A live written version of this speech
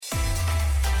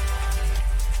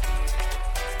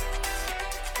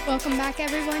Welcome back,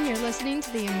 everyone. You're listening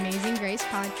to the Amazing Grace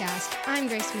podcast. I'm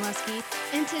Grace Molesky,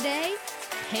 and today,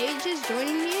 Paige is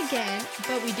joining me again,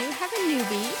 but we do have a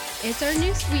newbie. It's our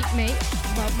new suite mate.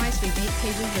 Well, my suite mate,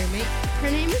 Paige's roommate.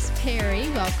 Her name is Perry.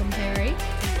 Welcome, Perry.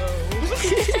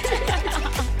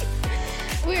 Hello.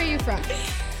 Where are you from?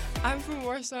 I'm from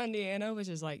Warsaw, Indiana, which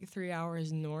is like 3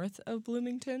 hours north of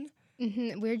Bloomington.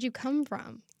 Mm-hmm. Where'd you come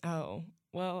from? Oh,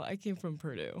 well, I came from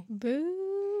Purdue. Boo.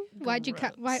 Why'd you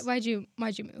come? Why'd you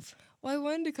move? Well, I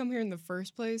wanted to come here in the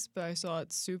first place, but I saw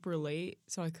it super late,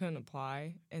 so I couldn't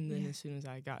apply. And then as soon as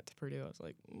I got to Purdue, I was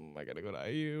like, I gotta go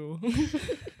to IU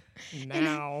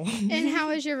now. And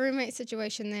how is your roommate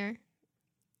situation there?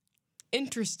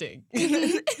 Interesting.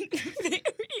 Very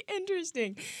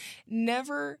interesting.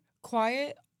 Never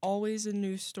quiet, always a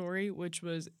new story, which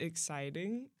was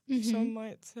exciting, some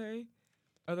might say.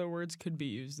 Other words could be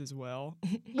used as well.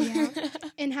 Yeah.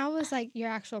 And how was, your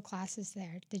actual classes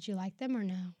there? Did you like them or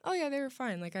no? Oh, yeah, they were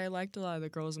fine. I liked a lot of the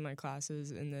girls in my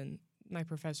classes, and then my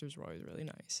professors were always really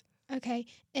nice. Okay.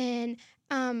 And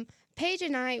Paige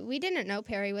and I, we didn't know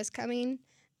Perry was coming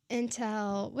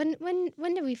until,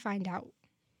 when did we find out?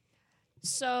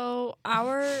 So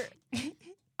our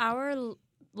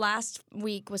last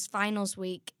week was finals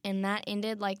week, and that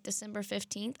ended December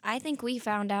 15th. I think we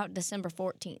found out December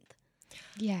 14th.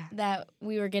 Yeah. That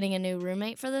we were getting a new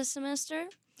roommate for this semester,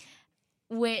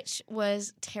 which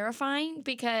was terrifying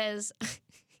because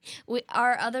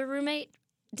our other roommate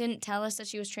didn't tell us that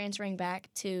she was transferring back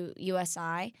to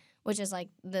USI, which is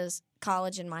this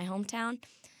college in my hometown.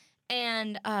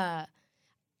 And I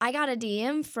got a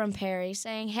DM from Perry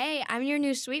saying, "Hey, I'm your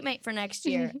new suite mate for next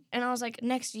year." And I was like,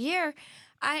 "Next year?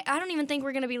 I don't even think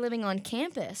we're going to be living on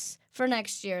campus for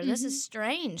next year. This is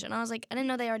strange." And I was like, I didn't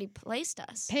know they already placed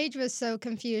us. Paige was so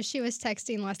confused. She was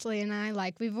texting Leslie and I,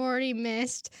 we've already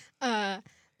missed, to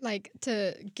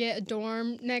get a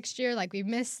dorm next year. We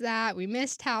missed that. We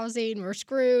missed housing. We're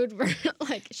screwed.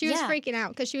 She was freaking out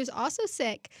because she was also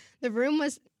sick. The room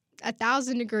was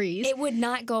 1,000 degrees. It would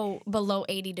not go below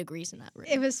 80 degrees in that room.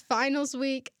 It was finals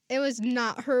week. It was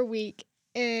not her week.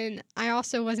 And I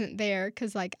also wasn't there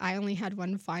because, I only had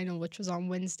one final, which was on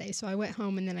Wednesday. So I went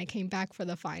home, and then I came back for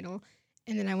the final,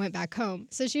 and then I went back home.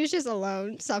 So she was just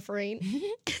alone, suffering.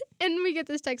 And we get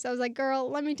this text. I was like, "Girl,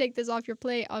 let me take this off your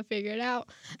plate. I'll figure it out."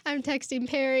 I'm texting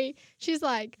Perry. She's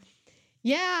like,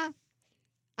 "Yeah,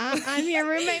 I'm your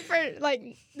roommate for,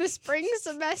 the spring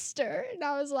semester." And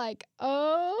I was like,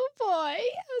 "Oh, boy." I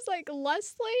was like,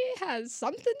 Leslie has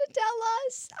something to tell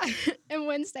us. And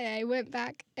Wednesday, I went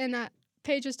back, and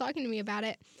Paige was talking to me about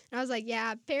it. And I was like,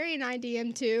 "Yeah, Perry and I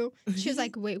DM too." She was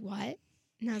like, "Wait, what?"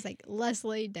 And I was like,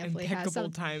 "Leslie definitely has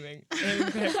something."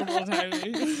 Impeccable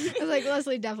timing. I was like,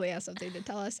 "Leslie definitely has something to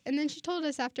tell us." And then she told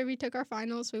us after we took our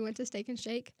finals, we went to Steak and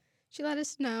Shake. She let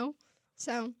us know.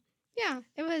 So, yeah,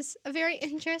 it was a very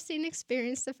interesting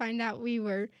experience to find out we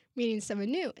were meeting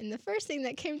someone new. And the first thing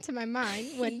that came to my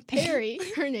mind when Perry,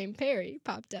 her name Perry,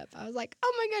 popped up, I was like,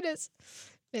 "Oh my goodness.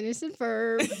 Finished and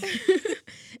verb."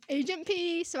 Agent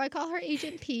P. So I call her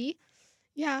Agent P.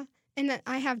 Yeah. And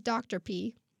I have Dr.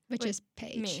 P, which is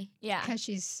Paige. Me, yeah. Because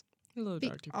she's Hello,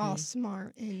 Dr. P. all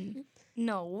smart and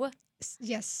No,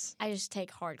 yes. I just take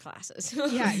hard classes.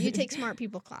 Yeah, you take smart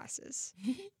people classes.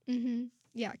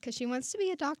 Yeah, because she wants to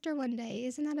be a doctor one day.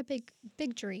 Isn't that a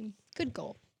big dream? Good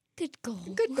goal. Good goal.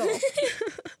 Good goal.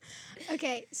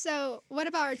 Okay, so what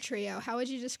about our trio? How would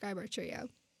you describe our trio?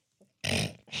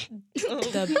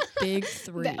 The big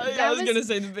three. I was going to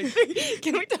say the big three.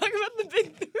 Can we talk about the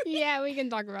big three? Yeah, we can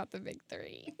talk about the big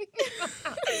three.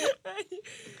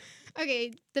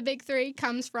 Okay, the big three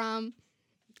comes from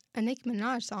a Nicki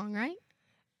Minaj song, right?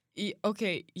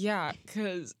 Okay, yeah,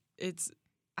 because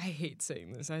I hate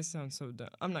saying this. I sound so dumb.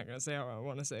 I'm not going to say how I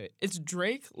want to say it. It's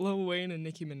Drake, Lil Wayne, and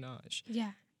Nicki Minaj.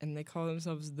 Yeah. And they call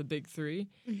themselves the Big Three.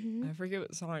 I forget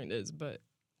what song it is, but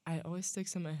it always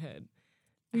sticks in my head.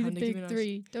 Need a big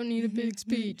three. Don't need a big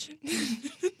speech.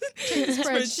 Check the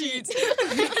spreadsheets.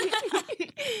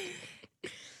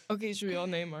 Okay, should we all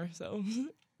name ourselves?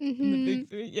 The big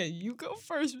three? Yeah, you go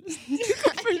first.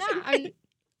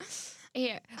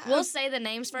 Here, we'll say the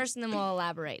names first and then we'll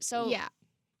elaborate. So, yeah.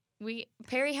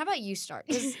 Perry, how about you start?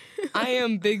 'Cause I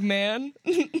am Big Man.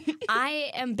 I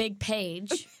am Big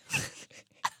Paige.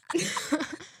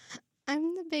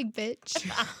 I'm the big bitch.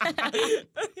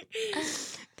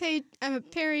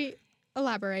 Perry,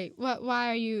 elaborate.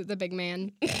 Why are you the big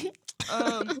man?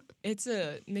 It's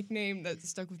a nickname that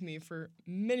stuck with me for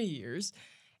many years.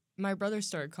 My brother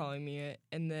started calling me it,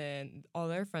 and then all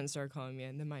their friends started calling me it,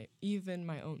 and then even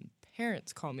my own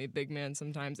parents call me Big Man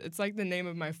sometimes. It's like the name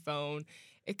of my phone.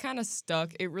 It kind of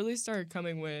stuck. It really started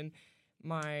coming when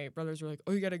my brothers were like,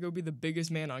 "Oh, you gotta go be the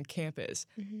biggest man on campus."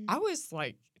 Mhm. I was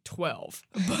like 12,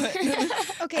 but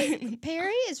Okay,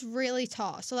 Perry is really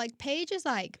tall. So like Paige is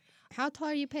like, how tall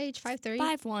are you, Paige? 5'3"?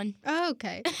 5'1". Oh,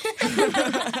 okay.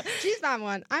 She's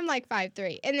 5'1". I'm like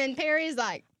 5'3". And then Perry's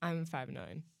like, I'm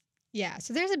 5'9". yeah.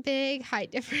 So there's a big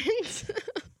height difference.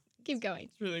 Keep going.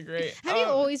 It's really great. Have you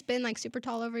always been like super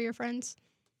tall over your friends?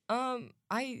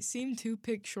 I seem to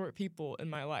pick short people in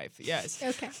my life. Yes,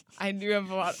 Okay. I do have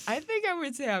a lot. I think I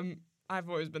would say I've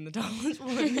always been the tallest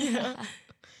one. Yeah.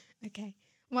 Okay.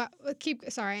 Well,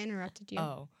 sorry, I interrupted you.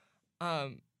 Oh,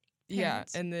 yeah,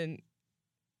 Parents. and then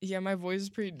my voice is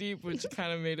pretty deep, which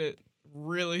kind of made it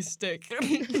really stick.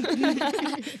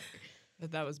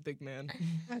 But that was big man.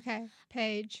 Okay.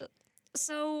 Paige.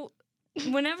 So,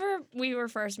 whenever we were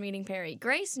first meeting Perry,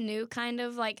 Grace knew kind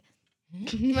of like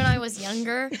when I was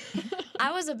younger,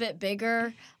 I was a bit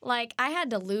bigger. Like, I had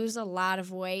to lose a lot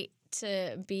of weight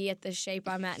to be at the shape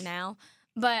I'm at now.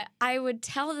 But I would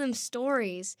tell them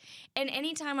stories. And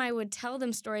anytime I would tell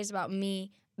them stories about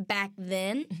me back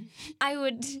then, I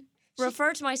would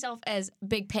refer to myself as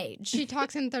Big Paige. She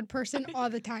talks in third person all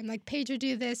the time. Like, Paige would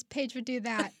do this, Paige would do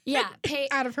that. Yeah,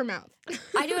 Out of her mouth.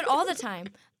 I do it all the time.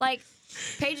 Like,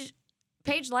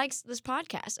 Paige likes this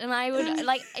podcast, and I would,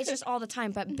 like, it's just all the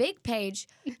time. But Big Paige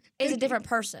is a different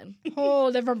person.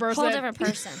 Whole different person. Whole different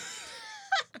person.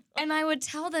 And I would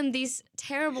tell them these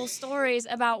terrible stories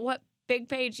about what Big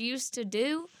Paige used to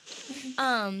do,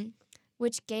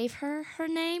 which gave her her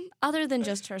name, other than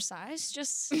just her size,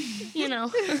 just, you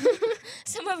know,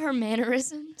 some of her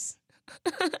mannerisms.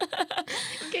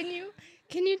 Can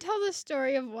you tell the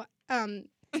story of what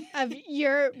of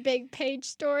your Big Paige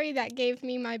story that gave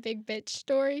me my big bitch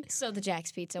story? So the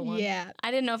Jack's Pizza one. Yeah.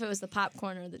 I didn't know if it was the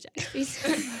popcorn or the Jack's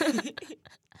Pizza.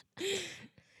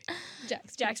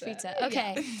 Jack's Pizza.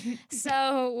 Okay.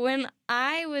 So when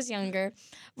I was younger,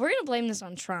 we're going to blame this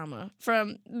on trauma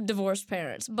from divorced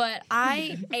parents, but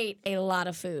I ate a lot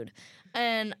of food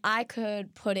and I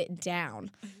could put it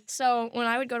down. So when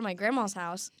I would go to my grandma's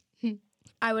house,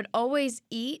 I would always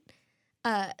eat,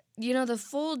 the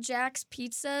full Jack's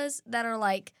pizzas that are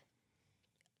like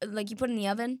you put in the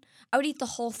oven. I would eat the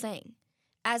whole thing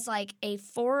as like a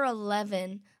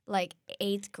 4'11", like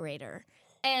 8th grader.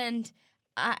 And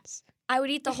I would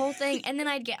eat the whole thing, and then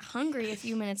I'd get hungry a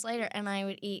few minutes later, and I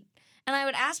would eat. And I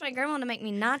would ask my grandma to make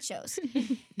me nachos.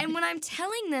 And when I'm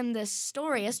telling them this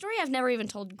story, a story I've never even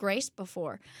told Grace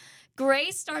before,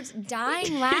 Grace starts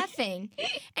dying laughing,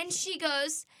 and she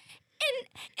goes,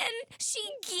 and she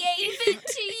gave it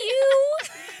to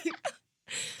you?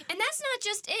 And that's not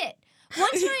just it. One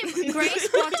time, Grace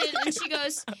walked in and she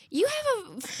goes, "You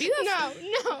have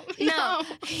No.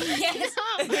 Yes.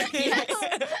 Yes.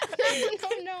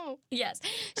 No. Yes."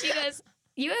 She goes,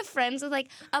 "You have friends with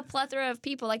like a plethora of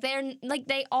people. Like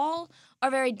they all are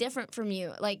very different from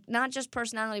you. Like not just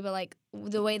personality, but like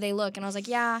the way they look." And I was like,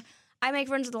 "Yeah, I make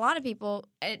friends with a lot of people,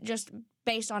 just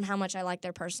based on how much I like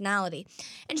their personality."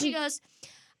 And she goes,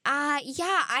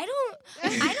 yeah, I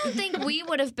don't think we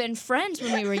would have been friends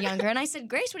when we were younger." And I said,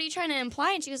 "Grace, what are you trying to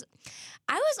imply?" And she goes,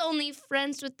 "I was only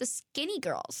friends with the skinny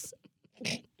girls."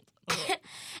 And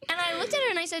I looked at her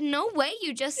and I said, "No way,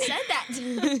 you just said that to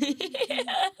me."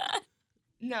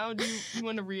 Now, do you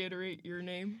want to reiterate your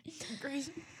name,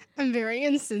 Grace? I'm very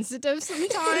insensitive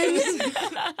sometimes.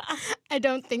 I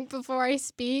don't think before I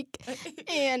speak.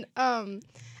 And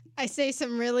I say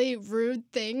some really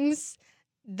rude things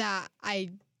that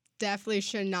I definitely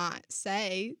should not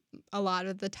say a lot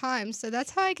of the time. So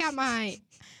that's how I got my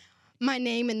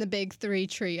name in the Big Three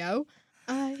trio.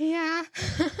 Yeah.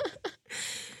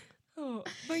 Oh,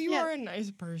 but you Yeah. are a nice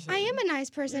person. I am a nice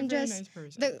person. You're a very Just nice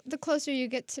person. the closer you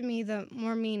get to me, the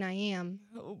more mean I am.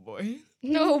 Oh boy.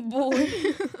 No, boy.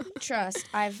 Trust,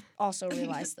 I've also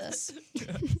realized this.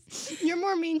 You're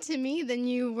more mean to me than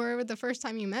you were the first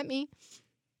time you met me.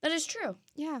 That is true.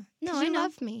 Yeah. No, 'cause I you know.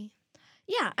 love me.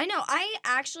 Yeah, I know. I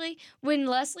actually, when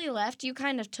Leslie left, you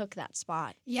kind of took that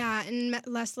spot. Yeah, and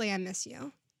Leslie, I miss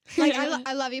you. Like,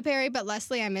 I love you, Perry, but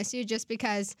Leslie, I miss you just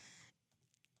because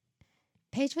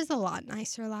Paige was a lot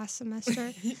nicer last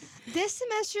semester. This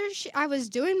semester, I was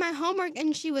doing my homework,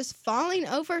 and she was falling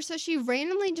over, so she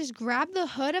randomly just grabbed the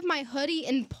hood of my hoodie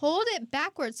and pulled it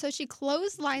backwards, so she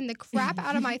clotheslined the crap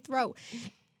out of my throat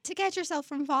to catch herself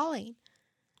from falling.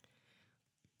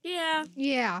 Yeah,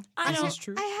 Yeah. I This don't. is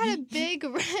true. I had a big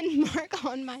red mark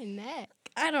on my neck,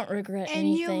 I don't regret and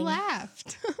anything. you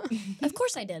laughed. Of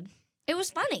course I did. It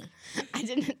was funny. I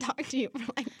didn't talk to you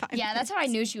for like 5 Yeah, that's how I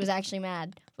minutes. knew she was actually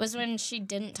mad. Was when she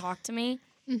didn't talk to me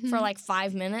Mhm. for like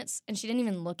 5 minutes, and she didn't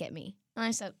even look at me. And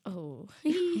I said, oh.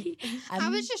 I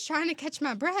was just trying to catch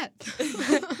my breath.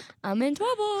 I'm in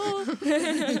trouble.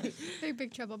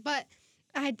 Big trouble. But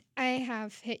I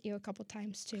have hit you a couple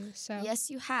times too. So Yes,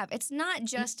 you have. It's not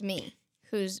just me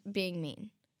who's being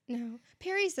mean. no,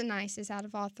 Perry's the nicest out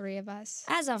of all three of us.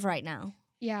 As of right now.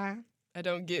 Yeah. I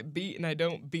don't get beat and I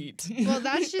don't beat. Well,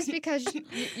 that's just because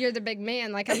you're the big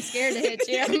man. Like, I'm scared to hit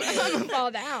you. I'm going to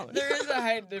fall down. There is a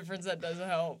height difference that doesn't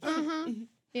help. Uh-huh.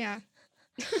 Yeah.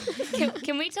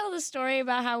 Can we tell the story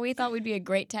about how we thought we'd be a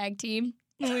great tag team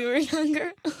when we were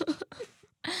younger?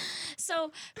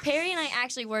 So Perry and I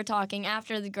actually were talking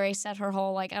after the Grace said her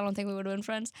whole, like, I don't think we would have been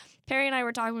friends. Perry and I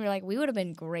were talking. We were like, we would have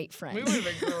been great friends. We would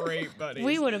have been great buddies.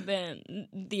 We would have been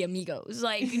the amigos.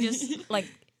 Like, just, like...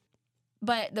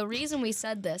 But the reason we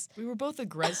said this... We were both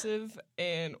aggressive,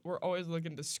 and we're always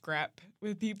looking to scrap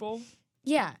with people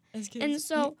Yeah. as kids. And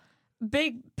so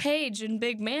Big Paige and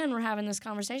Big Man were having this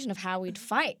conversation of how we'd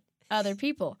fight other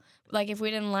people. Like, if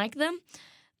we didn't like them,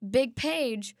 Big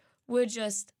Paige would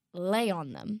just lay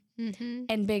on them, Mm-hmm.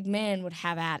 and Big Man would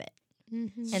have at it.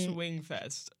 Mm-hmm. and- Swing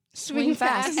fest. Swing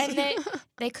fast. And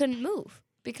they couldn't move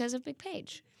because of Big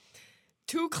Paige.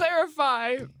 To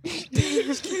clarify,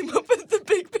 Paige came up with the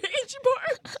big page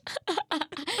part.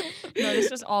 No,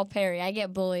 this was all Perry. I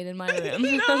get bullied in my room.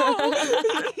 No.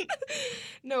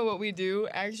 No, what we do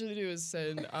actually do is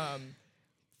send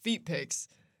feet pics.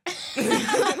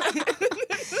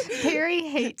 Perry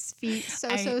hates feet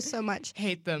so much.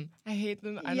 Hate them. I hate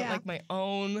them. I Yeah. don't like my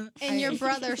own. And your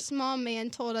brother, small man,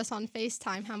 told us on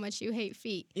FaceTime how much you hate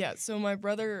feet. Yeah, so my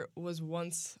brother was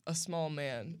once a small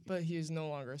man, but he is no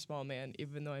longer a small man,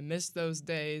 even though I miss those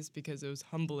days because it was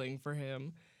humbling for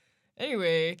him.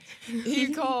 Anyway,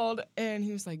 he called and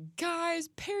he was like, guys,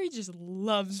 Perry just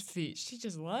loves feet. She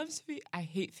just loves feet. I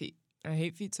hate feet. I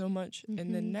hate feet so much.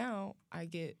 And then now I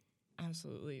get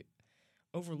absolutely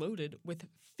overloaded with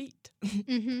feet.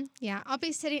 Mm-hmm. Yeah, I'll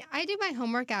be sitting. I do my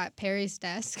homework at Perry's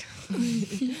desk.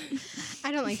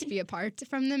 I don't like to be apart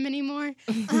from them anymore.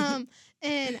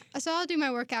 And so I'll do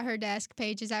my work at her desk.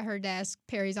 Paige is at her desk.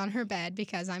 Perry's on her bed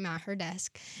because I'm at her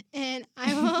desk. And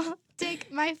I will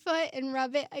take my foot and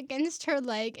rub it against her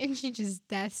leg, and she just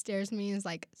death stares me and is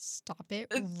like, "Stop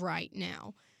it right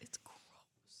now." It's gross.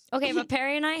 Okay, but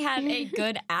Perry and I had a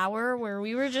good hour where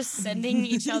we were just sending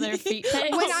each other feet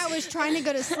pics. When I was trying to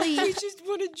go to We sleep. just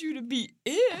wanted you to be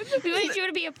in. We wanted you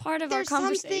to be a part of There's our some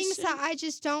conversation. things that I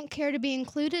just don't care to be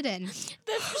included in.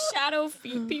 The shadow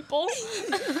feet people.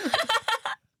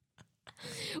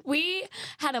 We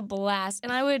had a blast,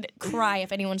 and I would cry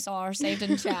if anyone saw our saved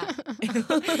in chat.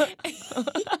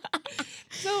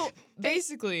 So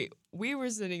basically, we were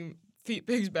sending feet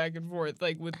pics back and forth,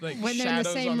 like with like When they're in the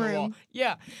shadows same on the wall. room.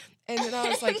 Yeah, and then I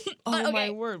was like, "Oh But, my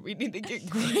okay. word, we need to get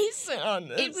Grace in on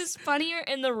this." It was funnier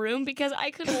in the room because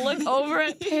I could look over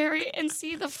at Perry and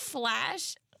see the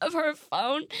flash of her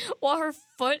phone while her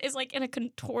foot is like in a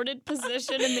contorted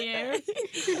position in the air.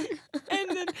 And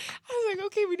then I was like,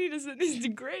 "Okay, we need to send these to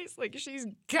Grace. Like, she's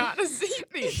gotta see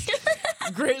these."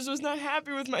 Grace was not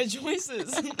happy with my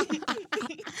choices.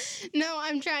 No,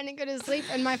 I'm trying to go to sleep,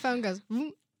 and my phone goes,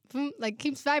 vroom, vroom, like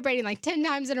keeps vibrating like 10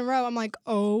 times in a row. I'm like,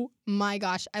 oh my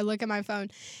gosh. I look at my phone.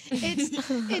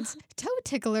 It's toe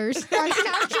ticklers on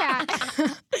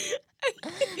Snapchat.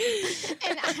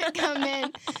 And I come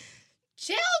in,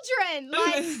 children,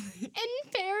 like,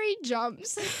 and Perry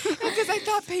jumps. Because I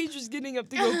thought Paige was getting up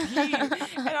to go pee, and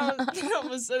then all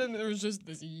of a sudden there was just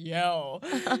this yell.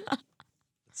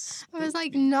 I was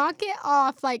like, knock it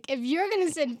off. Like, if you're going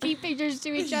to send feet pictures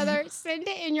to each other, send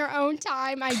it in your own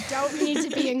time. I don't need to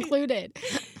be included.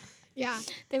 Yeah.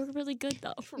 They were really good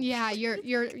though. Yeah,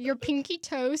 your pinky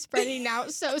toe spreading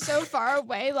out so far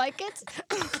away, like it's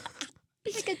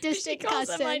like a She distant calls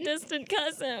him my cousin. distant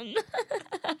cousin.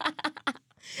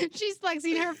 She's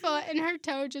flexing her foot, and her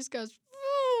toe just goes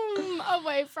vroom,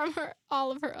 away from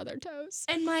all of her other toes.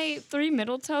 And my 3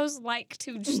 middle toes like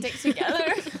to stick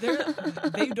together.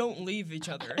 They don't leave each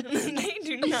other. They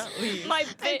do not leave. my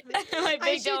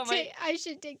big toe. I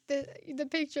should take the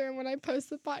picture, and when I post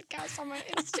the podcast on my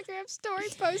Instagram story,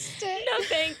 post it. No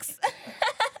thanks.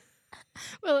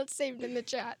 Well, it's saved in the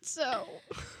chat, so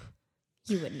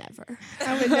You would never.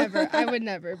 I would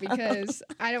never, because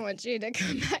I don't want you to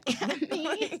come back at me.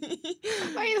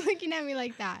 Why are you looking at me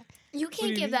like that? You do can't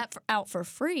you give mean? that out for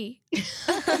free.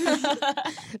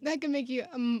 That could make you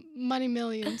money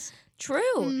millions. True.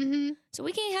 Mm-hmm. So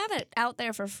we can't have it out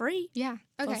there for free. Yeah.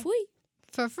 Okay. For free.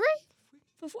 For free?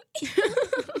 For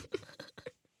free.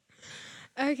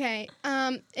 Okay.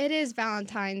 It is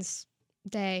Valentine's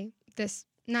Day.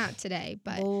 Not today,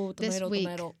 but Oh, this tomato,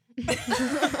 week.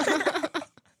 tomato.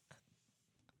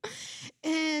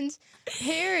 And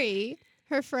Perry,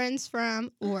 her friends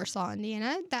from Warsaw,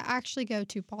 Indiana, that actually go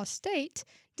to Ball State,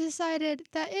 decided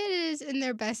that it is in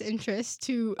their best interest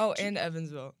to. Oh, and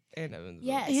Evansville. And Evansville.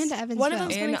 Yes. And Evansville. One of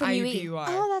them's coming And from UE. IUPUI.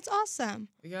 Oh, that's awesome.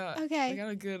 We got Okay.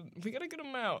 a good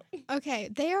amount. Okay,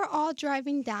 they are all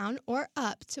driving down or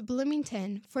up to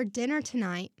Bloomington for dinner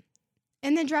tonight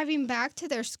and then driving back to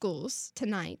their schools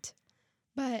tonight.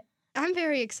 But I'm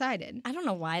very excited. I don't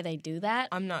know why they do that.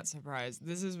 I'm not surprised.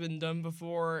 This has been done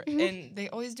before, Mhm. and they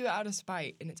always do it out of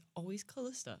spite, and it's always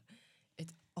Callista.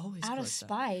 It's always Out of Callista.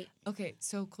 spite. Okay,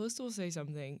 so Callista will say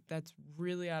something that's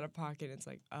really out of pocket. It's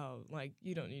like, oh, like,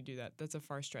 you don't need to do that. That's a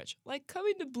far stretch. Like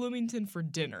coming to Bloomington for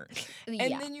dinner. And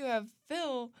Yeah. then you have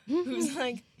Phil, who's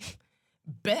like,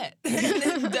 bet, and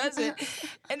then does it.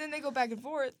 And then they go back and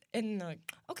forth, and they're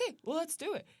like, okay, well, let's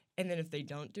do it. And then if they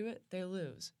don't do it, they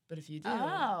lose. But if you do,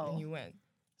 Oh. then you win.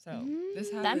 So this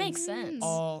happens That makes sense.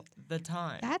 all the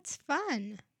time. That's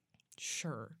fun.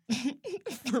 Sure.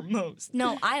 For most.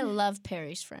 No, I love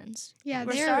Perry's friends. Yeah,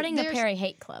 We're they're- starting a they're- Perry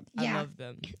hate club. I Yeah. love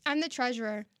them. I'm the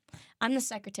treasurer. I'm the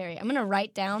secretary. I'm gonna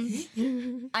write down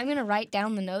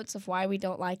the notes of why we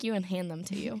don't like you and hand them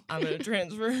to you. I'm going to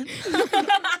transfer.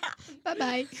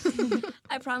 Bye-bye.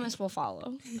 I promise we'll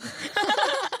follow.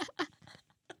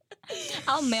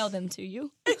 I'll mail them to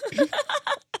you.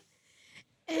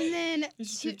 And then You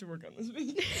should have to work on this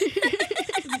week.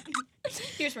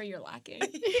 Here's where you're lacking.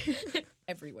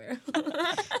 Everywhere.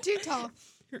 too tall.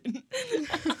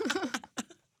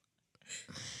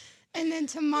 And then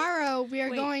tomorrow we are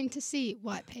Wait. going to see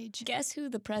what page? Guess who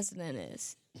the president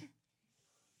is?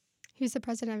 Who's the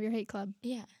president of your hate club?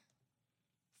 Yeah.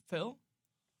 Phil?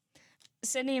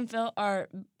 Sydney and Phil are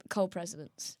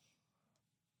co-presidents.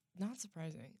 Not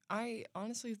surprising. I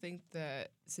honestly think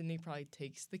that Sydney probably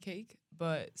takes the cake,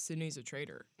 but Sydney's a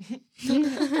traitor.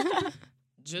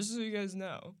 Just so you guys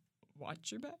know,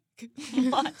 watch your back.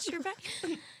 Watch your back.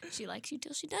 She likes you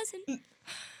till she doesn't.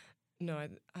 No, I've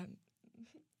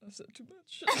said too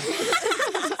much.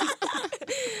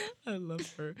 I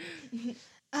love her.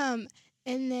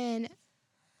 And then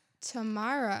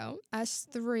tomorrow, us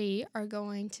three are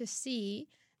going to see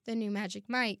the new Magic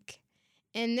Mike.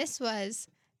 And this was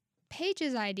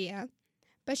Paige's idea,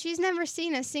 but she's never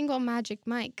seen a single Magic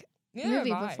Mike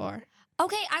movie have I. before.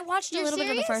 Okay, I watched You're a little bit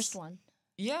of the serious? first one.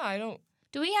 Yeah, I don't.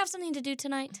 Do we have something to do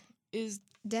tonight?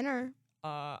 Dinner.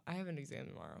 I have an exam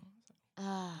tomorrow.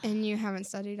 And you haven't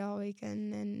studied all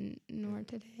weekend and nor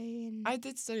today. And I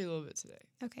did study a little bit today.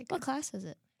 okay, What good. class is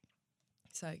it?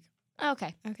 Psych.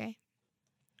 Okay. Okay.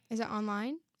 Is it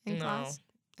online? In No, class?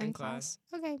 in class.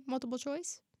 Okay, multiple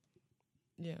choice?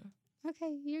 Yeah.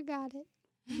 Okay, you got it.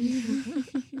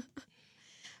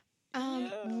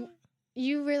 Yeah.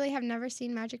 You really have never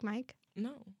seen Magic Mike?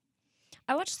 No.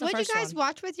 I watched the What did first you guys one.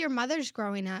 watch with your mothers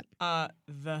growing up?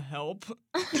 The Help.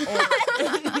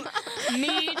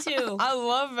 Me too. I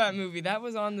love that movie. That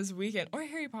was on this weekend. Or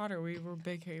Harry Potter. We were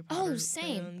big Harry Potter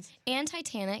same. fans. And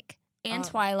Titanic. And Uh,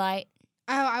 Twilight.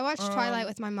 Oh, I watched Twilight Um,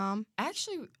 with my mom.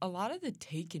 Actually, a lot of the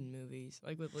Taken movies,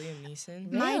 like with Liam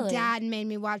Neeson. My Really? dad made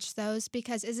me watch those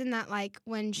because isn't that like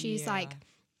when she's Yeah. like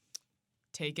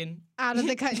Taken. out of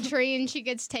the country and she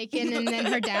gets taken and then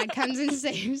her dad comes and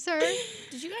saves her?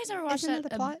 Did you guys ever watch Isn't that that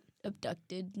the plot?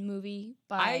 Abducted movie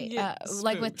I by get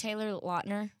like with spooked. Taylor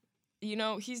Lautner? You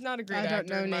know, he's not a great I don't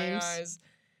actor know in names. my eyes.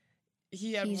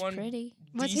 He had He's one pretty.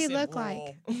 What's he decent look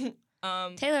like? role.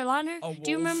 Taylor Lautner? A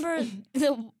Do you wolf. remember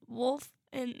the wolf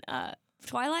in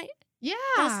Twilight? Yeah.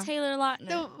 That's Taylor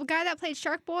Lautner. The guy that played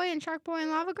Shark Boy and Shark Boy and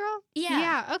Lava Girl? Yeah.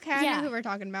 Yeah, okay. I Yeah. know who we're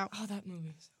talking about. Oh, that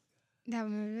movie. That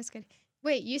movie was good.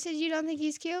 Wait, you said you don't think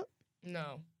he's cute?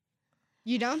 No.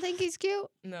 You don't think he's cute?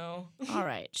 No. All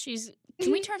right.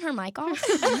 Can we turn her mic off?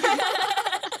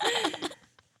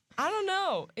 I don't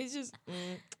know. It's just.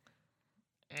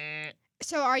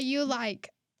 So are you like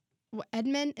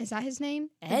Edmund? Is that his name?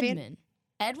 The van- Edmund.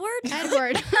 Edward?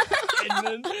 Edward.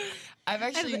 Edmund. I've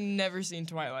actually never seen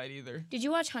Twilight either. Did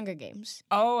you watch Hunger Games?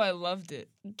 Oh, I loved it.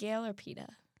 Gail or PETA?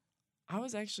 I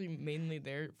was actually mainly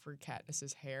there for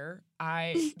Katniss's hair.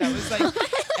 That was like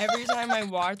every time I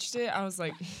watched it, I was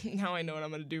like, now I know what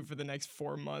I'm gonna do for the next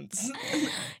 4 months.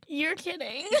 You're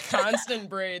kidding. Constant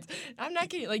braids. I'm not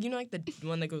kidding. Like, you know, like the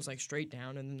one that goes like straight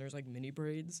down and then there's like mini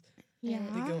braids. Yeah.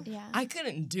 They go. Yeah. I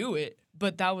couldn't do it,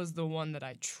 but that was the one that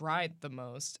I tried the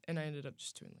most, and I ended up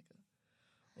just doing like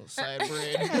a little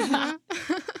side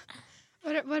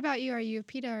braid. What about you? Are you a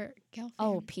Peter or Gail fan?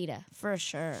 Oh, PETA, for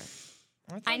sure.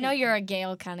 thought I know you're a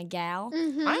Gail kind of gal.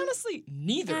 Mhm. I honestly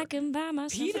neither. I can buy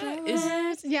myself PETA is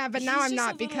flowers. Yeah, but now He's I'm just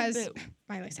not a little because bit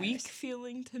Miley weak Cyrus.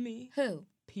 feeling to me. Who?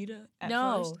 PETA at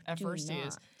No, first. At do first he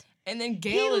is. not. And then He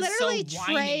Gail is so literally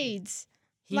whiny. trades.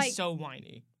 He's Like- so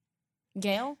whiny.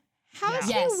 Gail? How is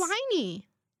Yes. he whiny?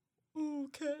 Oh,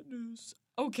 Katniss.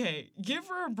 Okay, give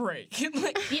her a break.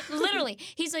 Like, Yeah, literally.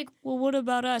 He's like, well, what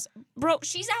about us? Bro,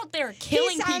 she's out there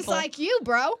killing He sounds people. like you,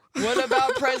 bro. what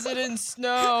about President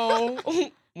Snow?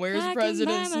 Where's I can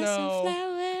President buy myself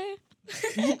Snow?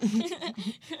 flower.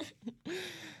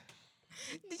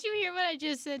 Did you hear what I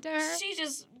just said to her? She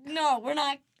just, no, we're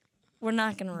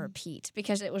not going to repeat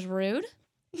because it was rude.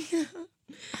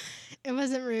 It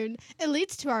wasn't rude. It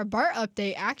leads to our Bart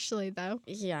update, actually, though.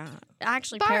 Yeah.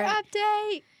 Actually, Bart Perry.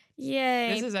 update.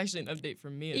 Yay. This is actually an update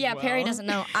from me as Yeah, well. Perry doesn't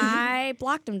know. I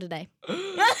blocked him today.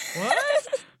 What?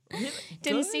 Really?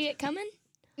 Didn't Good? see it coming.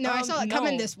 No, I saw it no.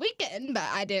 coming this weekend, but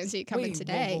I didn't see it coming Wait,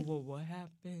 today. Whoa, what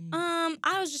happened?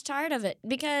 I was just tired of it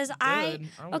because Good.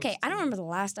 okay, I don't remember the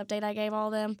last update I gave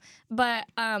all them, but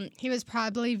He was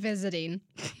probably visiting.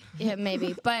 yeah,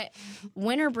 maybe. But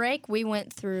winter break, we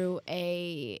went through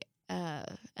a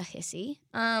hissy.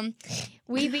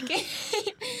 We became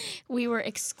we were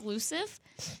exclusive.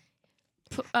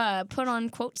 Put on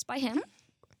quotes by him.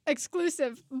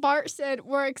 Exclusive. Bart said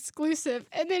we're exclusive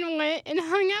and then went and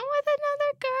hung out with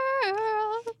another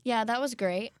girl. Yeah, that was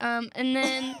great. And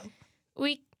then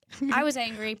I was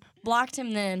angry, blocked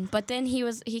him then, but then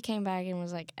he came back and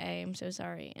was like, "Hey, I'm so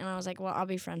sorry." And I was like, "Well, I'll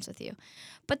be friends with you."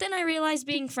 But then I realized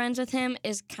being friends with him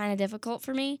is kind of difficult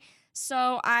for me.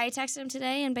 So I texted him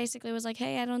today and basically was like,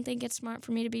 "Hey, I don't think it's smart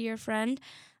for me to be your friend.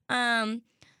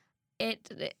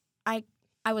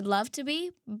 I would love to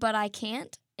be, but I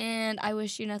can't. And I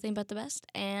wish you nothing but the best.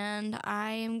 And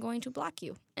I am going to block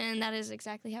you." And that is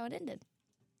exactly how it ended.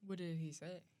 What did he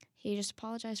say? He just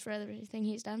apologized for everything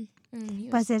he's done. And he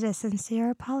Was it a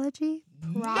sincere apology?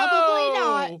 Probably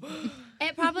No!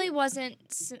 It probably wasn't.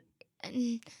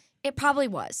 It probably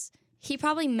was. He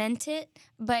probably meant it,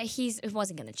 but it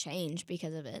wasn't going to change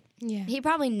because of it. Yeah. He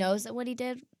probably knows that what he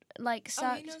did Oh,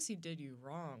 sucked. he knows he did you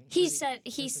wrong. He but said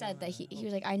doesn't that know he how.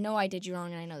 was like, "I know I did you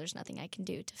wrong, and I know there's nothing I can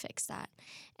do to fix that."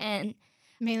 And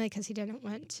Mainly because he didn't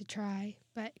want to try.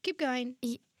 But keep going.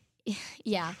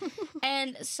 yeah,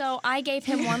 and so I gave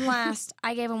him one last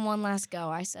go.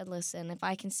 I said, "Listen, if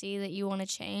I can see that you want to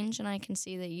change, and I can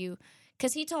see that you,"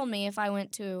 because he told me if I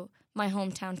went to my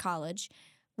hometown college,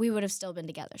 we would have still been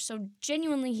together. So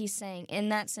genuinely, he's saying in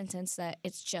that sentence that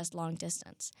it's just long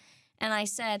distance, and I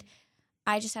said,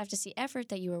 "I just have to see effort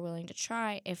that you are willing to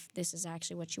try if this is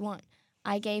actually what you want."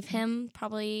 I gave him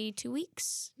probably 2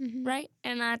 weeks, Mhm. right?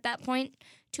 And at that point,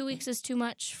 2 weeks is too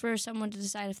much for someone to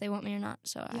decide if they want me or not.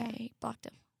 So Yeah. I blocked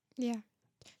him. Yeah.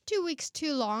 2 weeks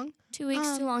too long. 2 weeks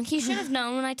too Um, long. He should have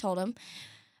known when I told him.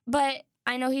 But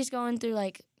I know he's going through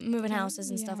like moving houses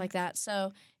and stuff yeah. like that.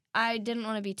 So I didn't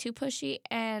want to be too pushy,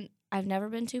 and I've never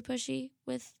been too pushy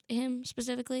with him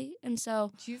specifically. And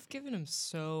so, You've given him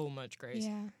so much grace.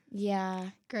 Yeah. yeah.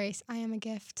 Grace, I am a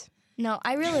gift. No,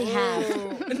 I really have.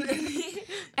 Oh.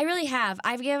 I really have.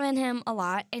 I've given him a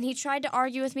lot, and he tried to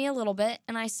argue with me a little bit.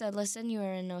 And I said, "Listen, you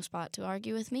are in no spot to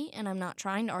argue with me, and I'm not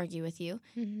trying to argue with you."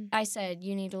 Mm-hmm. I said,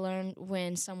 "You need to learn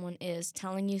when someone is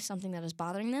telling you something that is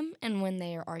bothering them and when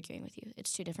they are arguing with you.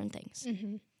 It's two different things."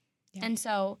 Mm-hmm. Yeah. And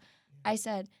so I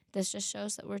said, "This just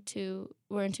shows that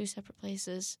we're in two separate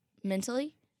places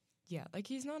mentally." Yeah, like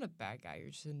he's not a bad guy.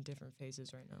 You're just in different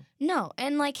phases right now. No,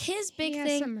 and like his big he has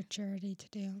thing, some maturity to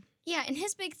do. yeah, and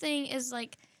his big thing is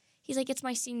like, he's like, "It's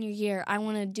my senior year. I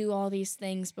want to do all these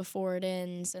things before it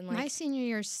ends." And like, My senior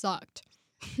year sucked.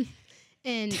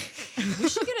 And We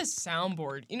should get a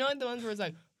soundboard. You know, like the ones where it's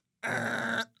like,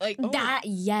 oh, that,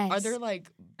 yes. are there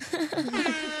like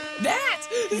that?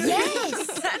 Yes!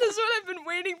 That is what I've been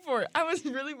waiting for. I was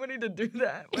really wanting to do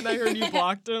that when I heard you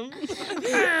blocked him.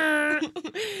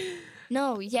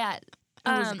 No, yeah.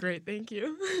 That was great. Thank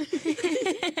you.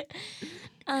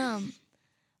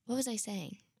 What was I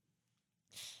saying?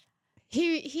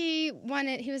 he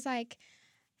was like,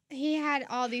 he had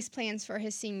all these plans for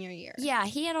his senior year. Yeah,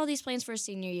 he had all these plans for his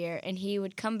senior year, and he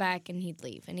would come back and he'd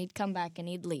leave, and he'd come back and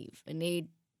he'd leave, and he'd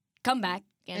come back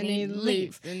and he'd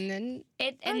leave. And then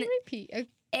It and and repeat a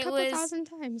it couple was thousand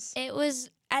times. it was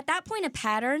at that point a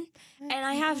pattern, and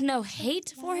I have no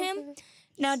hate for him.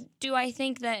 Now, do I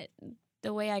think that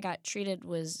the way I got treated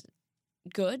was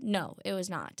good? No, it was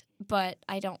not. But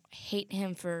I don't hate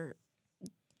him for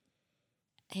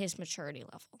his maturity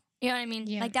level. You know what I mean?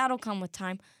 Yeah. Like that'll come with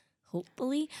time.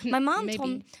 Hopefully. My mom Maybe.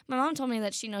 told me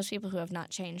that she knows people who have not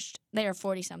changed. They are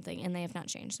 40 something and they have not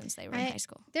changed since they were in high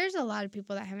school. There's a lot of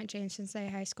people that haven't changed since they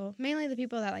high school. Mainly the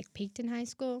people that like peaked in high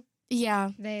school.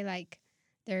 Yeah. They like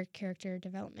their character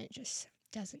development just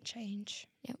doesn't change.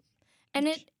 And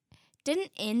it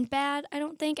didn't end bad, I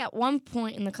don't think. At one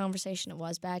point in the conversation, it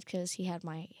was bad because he had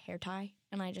my hair tie,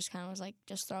 and I just kind of was like,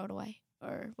 just throw it away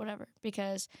or whatever,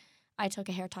 because I took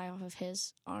a hair tie off of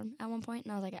his arm at one point,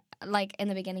 and I was like in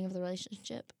the beginning of the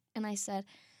relationship, and I said,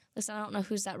 listen, I don't know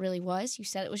whose that really was. You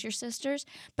said it was your sister's,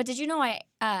 but did you know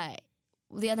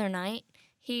the other night,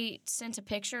 he sent a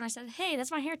picture, and I said, hey,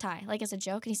 that's my hair tie, like as a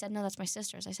joke, and he said, no, that's my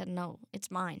sister's. I said, no, it's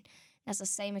mine. That's the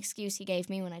same excuse he gave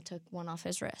me when I took one off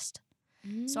his wrist.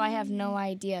 So I have no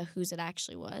idea whose it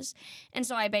actually was. And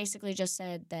so I basically just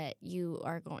said that you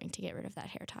are going to get rid of that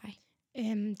hair tie.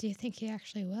 Do you think he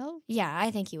actually will? Yeah,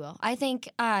 I think he will. I think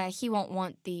he won't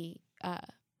want the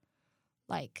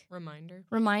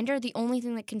reminder. The only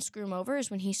thing that can screw him over is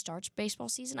when he starts baseball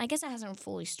season. I guess it hasn't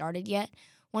fully started yet.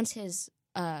 Once his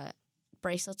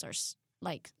bracelets are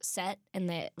set in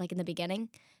the beginning,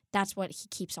 that's what he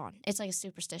keeps on. It's like a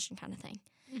superstition kind of thing.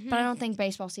 Mm-hmm. But I don't think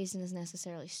baseball season has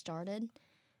necessarily started,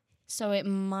 so it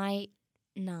might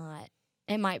not.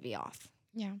 It might be off.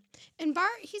 Yeah, and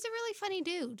Bart, he's a really funny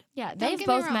dude. Yeah, they've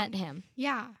both met him.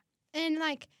 Yeah, and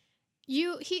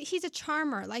he's a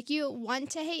charmer. Like, you want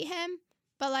to hate him,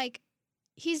 but like,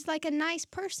 he's like a nice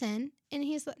person, and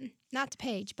he's not to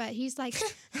Paige, but he's like,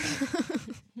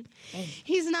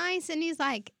 he's nice, and he's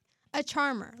like a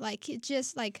charmer. Like, it's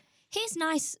just like. He's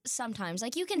nice sometimes.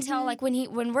 Like, you can tell, like,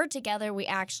 when we're together, we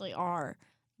actually are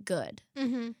good.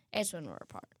 Mm-hmm. It's when we're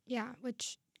apart. Yeah,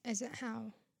 which isn't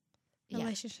how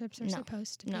relationships are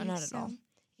supposed to be. No, not at all.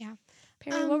 Yeah.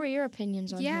 Perry, what were your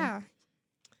opinions on him?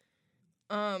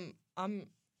 I'm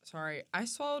sorry. I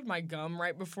swallowed my gum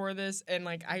right before this, and,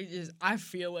 like, I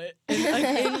feel it. And,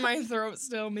 like, in my throat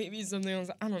still. Maybe something else.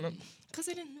 I don't know. Because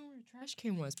I didn't know where a trash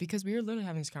can was. Because we were literally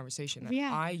having this conveation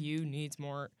that IU needs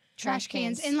more trash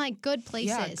cans in like good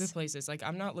places. Yeah, good places. Like,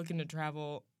 I'm not looking to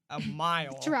travel a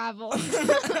mile.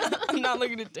 I'm not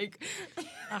looking to take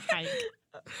a hike,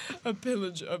 a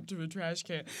pillage up to a trash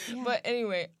can. Yeah. But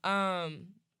anyway,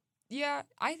 yeah,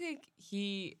 I think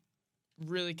he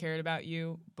really cared about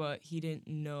you, but he didn't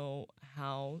know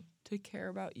how to care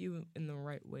about you in the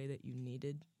right way that you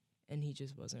needed, and he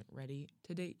just wasn't ready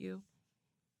to date you.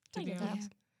 To be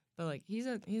honest, but like he's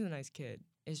a nice kid.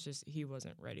 It's just he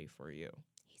wasn't ready for you.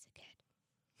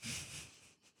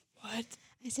 What?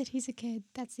 I said he's a kid.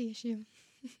 That's the issue.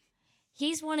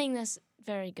 He's wanting this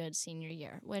very good senior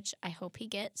year, which I hope he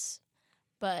gets.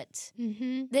 But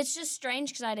it's just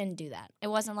strange because I didn't do that. It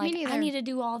wasn't like, I need to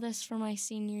do all this for my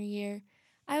senior year.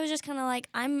 I was just kind of like,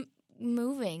 I'm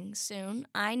moving soon.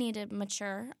 I need to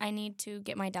mature. I need to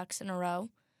get my ducks in a row.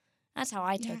 That's how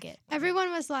I took it.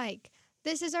 Everyone was like,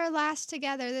 this is our last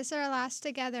together. This is our last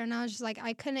together. And I was just like,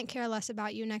 I couldn't care less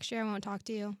about you. Next year, I won't talk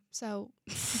to you. So.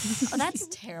 Oh, that's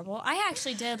terrible. I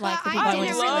actually did like the people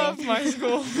I love my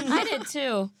school. I did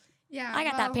too. Yeah. I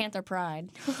got that Panther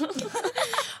pride.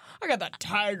 I got that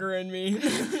tiger in me.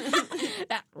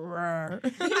 That roar.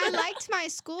 I liked my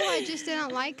school. I just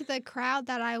didn't like the crowd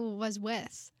that I was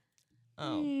with.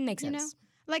 Oh. Makes sense. You know?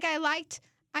 Like,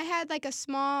 I had like a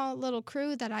small little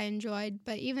crew that I enjoyed,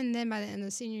 but even then by the end of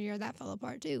the senior year, that fell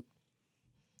apart too.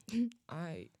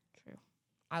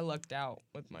 I lucked out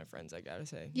with my friends, I gotta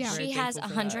say. Yeah. She has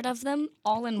 100 of them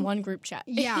all in one group chat.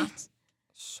 Yeah.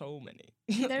 So many.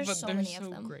 There's so many of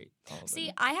them. Great.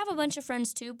 See, I have a bunch of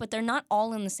friends too, but they're not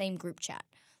all in the same group chat.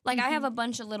 Like, I have a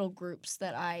bunch of little groups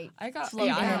that I float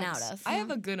in and out of. I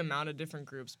have a good amount of different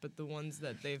groups, but the ones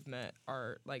that they've met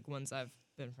are like ones I've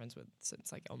been friends with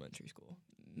since like elementary school.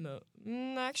 No,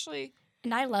 actually.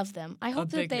 And I love them. I hope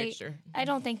that they. Mixture. I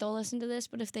don't think they'll listen to this,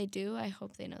 but if they do, I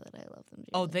hope they know that I love them.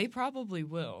 Oh, they probably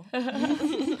will.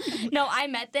 No, I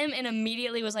met them and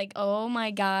immediately was like, oh my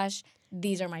gosh,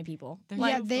 these are my people.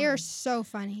 They are so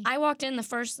funny. I walked in, the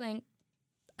first thing,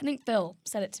 I think Phil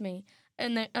said it to me.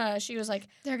 And then she was like,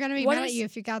 they're going to be mad at you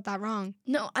if you got that wrong.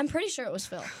 No, I'm pretty sure it was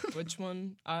Phil. Which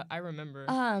one? I remember.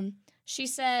 She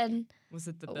said. Was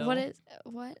it the bill?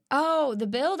 What? Oh, the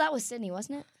bill? That was Sydney,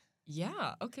 wasn't it?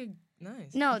 Yeah. Okay.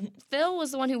 Nice. No, Phil was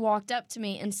the one who walked up to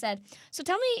me and said, so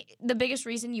tell me the biggest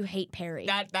reason you hate Perry.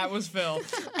 That was Phil.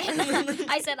 And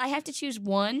I said, I have to choose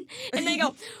one. And they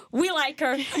go, we like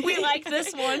her. We like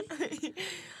this one.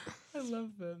 I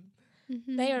love them.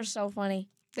 Mm-hmm. They are so funny.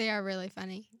 They are really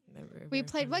funny. We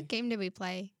played, what game did we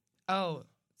play? Oh,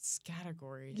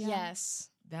 categories. Yeah. Yes.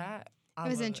 It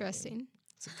was interesting.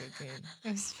 It's a good game.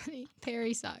 It was funny.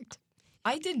 Perry sucked.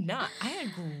 I did not. I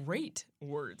had great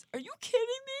words. Are you kidding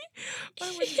me?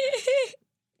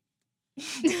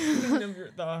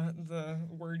 The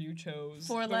word you chose.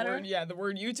 Four-letter? The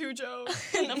word you two chose.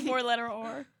 And the four-letter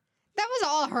or. That was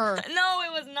all her. No,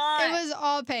 it was not. It was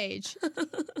all Paige.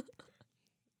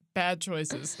 Bad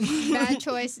choices. Bad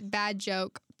choice, bad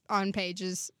joke. on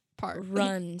Paige's part.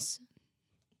 Runs.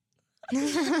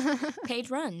 Paige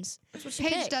runs. That's what she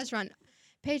Paige picked. does run.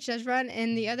 Paige does run.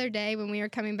 And the other day when we were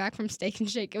coming back from Steak and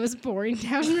Shake, it was pouring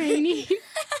down raining.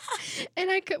 And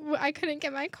I couldn't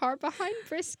get my car behind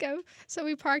Briscoe. So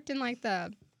we parked in like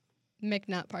the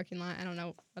McNutt parking lot. I don't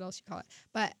know what else you call it.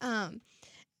 But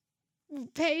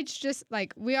Paige just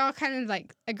like, we all kind of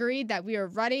like agreed that we were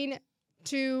running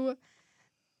to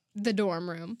the dorm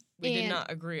room. We did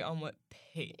not agree on what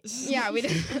pace. Yeah, we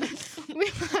did. We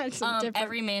had some different.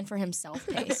 Every man for himself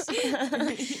pace.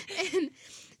 And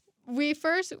we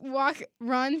first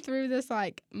run through this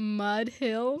like mud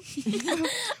hill. I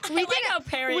like how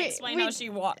Perry we- explained we- how she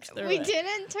walked through We it.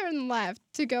 didn't turn left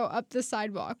to go up the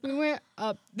sidewalk. We went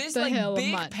up This the like hill of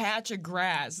big mud. patch of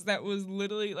grass that was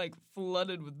literally like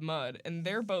flooded with mud, and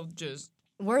they're both just.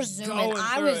 We're zooming. Going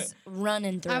I through was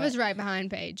running through I was it. right behind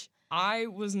Paige. I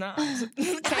was not.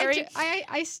 Perry,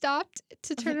 I stopped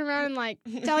to turn around and like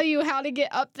tell you how to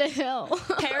get up the hill.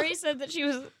 Perry said that she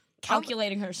was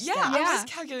calculating her Yeah, steps. I Yeah. was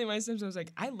calculating my steps. I was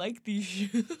like, I like these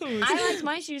shoes. I liked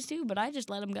my shoes too, but I just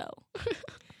let them go.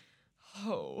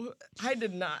 Oh, I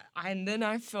did not. And then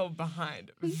I fell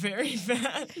behind very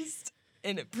fast,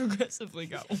 and it progressively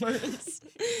got worse.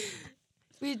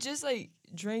 We just like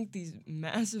drank these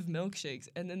massive milkshakes,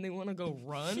 and then they want to go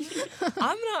run.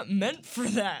 I'm not meant for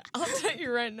that. I'll tell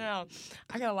you right now.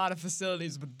 I got a lot of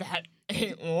facilities, but that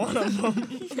ain't one of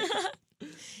them.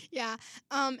 Yeah.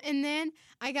 And then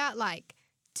I got like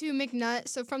to McNutt,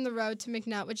 so from the road to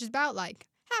McNutt, which is about like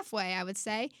halfway, I would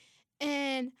say.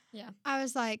 And Yeah. I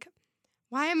was like,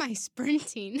 why am I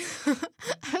sprinting?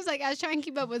 I was trying to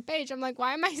keep up with Paige. I'm like,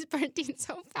 why am I sprinting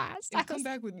so fast? And come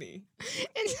back with me.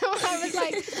 And so I was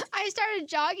like, I started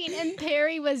jogging, and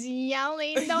Perry was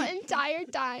yelling the entire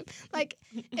time. Like,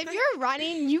 if you're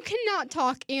running, you cannot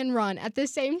talk and run at the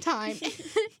same time.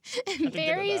 And get it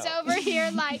Perry's out. over here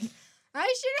like,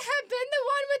 I should have been the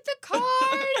one with the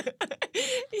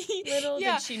card. Little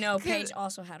Yeah, did she know, 'cause- Paige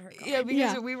also had her car. Yeah,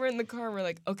 because Yeah. we were in the car. We're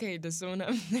like, okay, does someone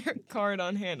have their card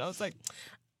on hand? I was like,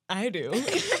 I do. I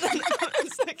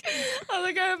was like,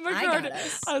 I have my I card. got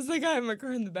us. I was like, I have my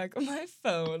card in the back of my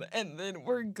phone, and then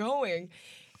we're going,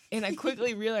 and I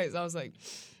quickly realized I was like,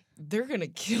 they're gonna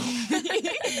kill me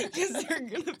because they're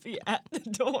gonna be at the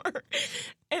door,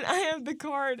 and I have the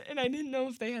card, and I didn't know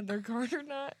if they had their card or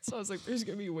not. So I was like, there's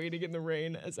gonna be waiting in the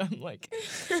rain as I'm like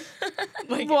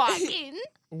Walking.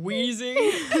 wheezing.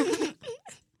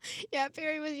 Yeah,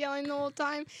 Perry was yelling the whole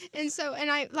time. And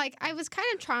I was kind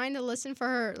of trying to listen for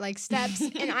her like steps,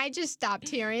 and I just stopped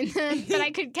hearing them. But I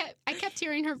kept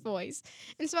hearing her voice.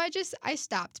 And so I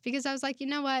stopped because I was like, you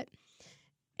know what?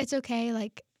 It's okay.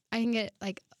 Like, I can get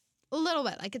like a little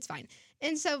bit, like it's fine.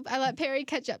 And so I let Perry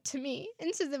catch up to me.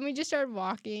 And so then we just started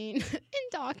walking and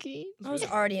talking. I was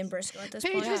already in Briscoe at this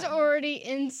Paige point. was already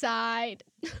inside.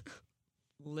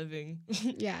 Living.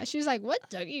 Yeah, she was like, what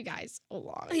took you guys so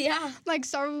long? Yeah. Like,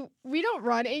 so we don't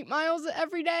run 8 miles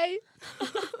every day.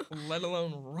 Let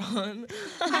alone run.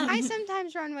 I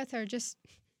sometimes run with her.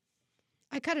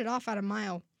 I cut it off at a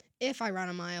mile if I run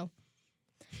a mile.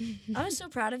 I was so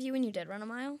proud of you when you did run a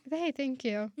mile. Hey, thank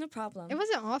you. No problem. It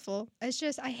wasn't awful. It's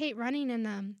just I hate running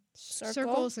in Circle?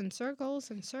 circles and circles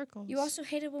and circles. You also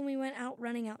hated when we went out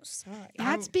running outside.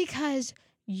 That's because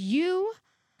you.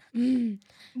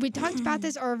 We talked about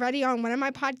this already on one of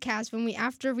my podcasts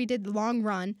after we did the long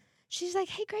run. She's like,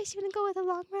 "Hey, Grace, you want to go with a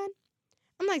long run?"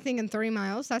 I'm like thinking 3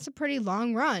 miles. That's a pretty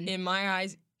long run. In my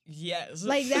eyes, yes.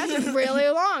 Like that's really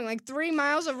long. Like 3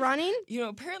 miles of running.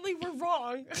 Apparently we're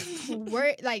wrong.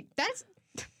 We're like that's.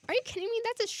 Are you kidding me?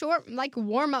 That's a short like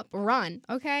warm up run.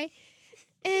 Okay,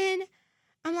 and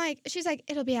I'm like, she's like,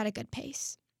 it'll be at a good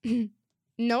pace.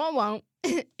 No, it won't.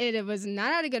 It was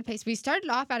not at a good pace. We started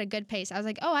off at a good pace. I was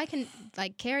like, oh, I can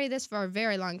like carry this for a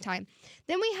very long time.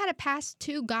 Then we had to pass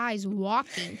 2 guys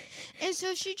walking. And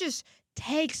so she just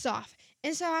takes off.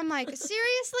 And so I'm like,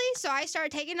 seriously? So I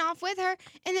start taking off with her.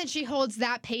 And then she holds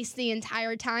that pace the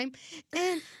entire time.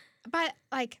 But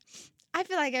like, I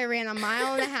feel like I ran 1.5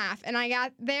 miles. And I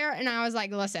got there and I was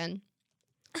like, listen,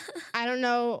 I don't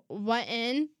know what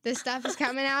end this stuff is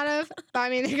coming out of, but I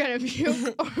mean, they're going to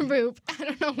puke or poop. I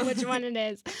don't know which one it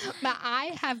is, but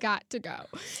I have got to go.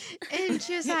 And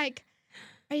she was like,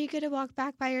 are you going to walk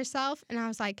back by yourself? And I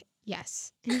was like,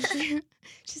 yes. And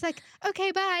she's like,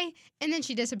 okay, bye. And then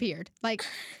she disappeared. Like,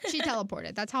 she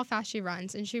teleported. That's how fast she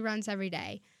runs. And she runs every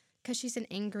day because she's an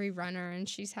angry runner and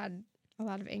she's had a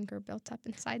lot of anger built up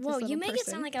inside Whoa, this you little make it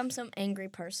person. sound like I'm some angry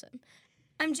person.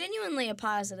 I'm genuinely a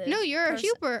positive. No, you're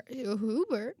person. a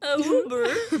Huber. A Uber.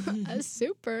 A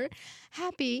super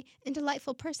happy and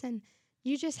delightful person.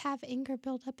 You just have anger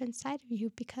built up inside of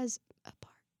you because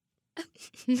apart.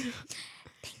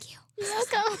 Thank you. You're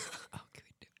welcome. Oh, can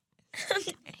we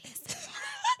do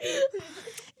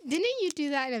Didn't you do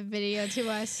that in a video to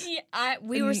us? Yeah,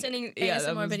 we were sending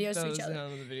ASMR videos to each other.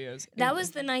 One of the videos. That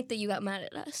was the night that you got mad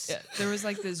at us. Yeah, there was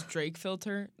like this Drake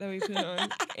filter that we put on,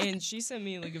 and she sent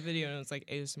me like a video, and it was like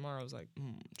ASMR. I was like,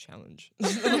 challenge.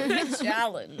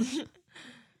 Challenge.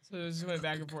 So it just went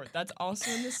back and forth. That's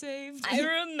also in the saved. I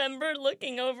remember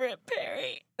looking over at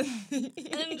Perry,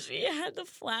 and she had the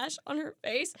flash on her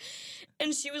face,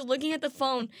 and she was looking at the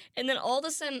phone, and then all of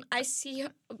a sudden, I see her,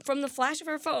 from the flash of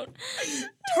her phone,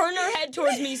 turn her head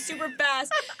towards me super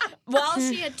fast, while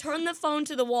she had turned the phone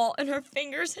to the wall, and her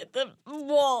fingers hit the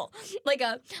wall like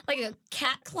a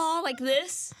cat claw, like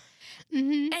this.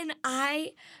 Mm-hmm. And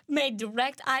I made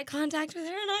direct eye contact with her,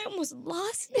 and I almost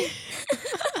lost it.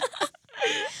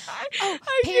 Oh,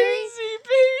 I can't see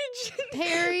Paige.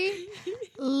 Perry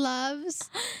loves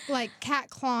like cat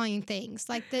clawing things,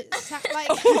 like the like.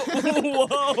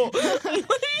 Whoa! What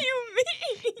do you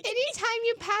mean? Anytime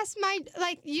you pass my,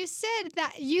 like you said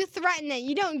that you threaten it,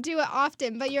 you don't do it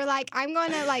often, but you're like, I'm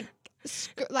gonna like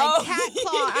cat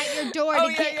claw at your door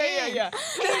to get in. Yeah.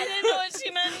 I didn't know what she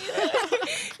meant either.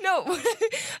 No.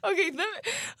 Okay, let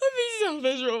me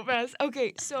selfish real fast.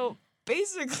 Okay, so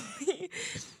basically,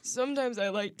 sometimes I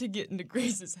like to get into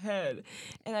Grace's head,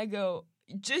 and I go,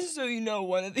 just so you know,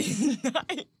 one of these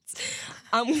nights,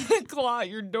 I'm gonna claw at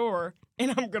your door,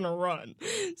 and I'm gonna run.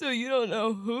 So you don't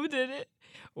know who did it,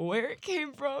 where it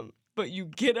came from, but you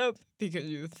get up because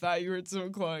you thought you heard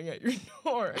someone clawing at your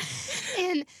door.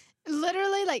 And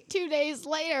literally, like 2 days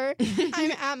later,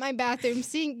 I'm at my bathroom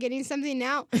sink getting something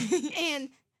out, and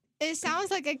it sounds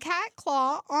like a cat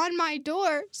claw on my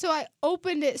door. So I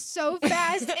opened it so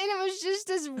fast, and it was just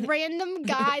this random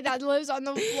guy that lives on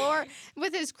the floor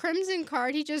with his Crimson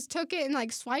card. He just took it and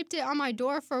like swiped it on my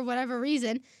door for whatever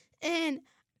reason. And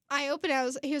I opened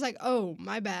it. He was like, "Oh,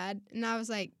 my bad," and I was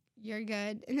like, "You're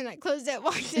good." And then I closed it,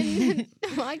 walked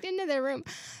into their room.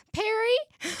 Perry,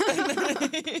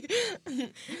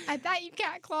 I thought you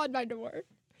cat clawed my door.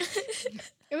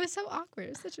 It was so awkward. It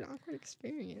was such an awkward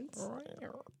experience.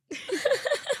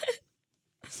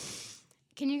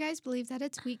 Can you guys believe that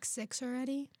it's week 6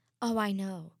 already? Oh, I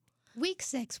know. Week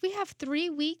 6. We have 3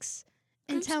 weeks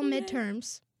until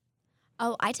midterms.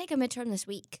 Oh, I take a midterm this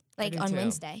week, like do on too.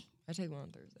 Wednesday. I take one on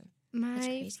Thursday. My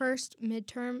crazy. first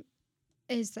midterm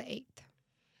is the 8th.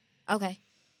 Okay.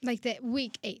 Like the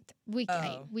week 8. Week Oh.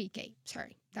 8. Week 8.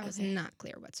 Sorry. That was Okay. not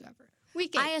clear whatsoever.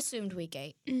 Week 8. I assumed week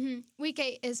 8. Week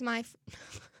 8 is my...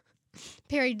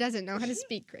 Perry doesn't know how to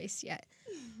speak Grace yet.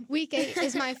 Week 8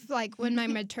 is my, like, when my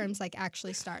midterms, like,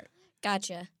 actually start.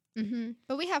 Gotcha.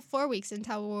 But we have 4 weeks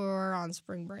until we're on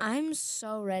spring break. I'm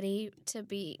so ready to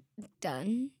be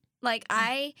done. Like,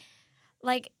 I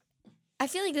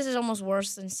feel like this is almost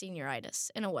worse than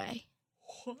senioritis in a way.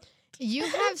 You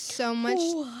have so much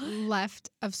What? left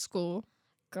of school,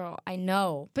 Girl, I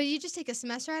know. but you just take a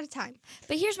semester at a time.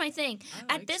 But here's my thing. I At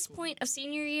like this school. point of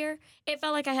senior year, it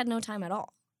felt like I had no time at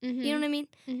all. You know what I mean?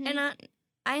 Mhm.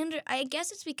 And I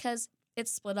guess it's because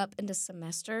it's split up into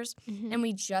semesters and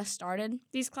we just started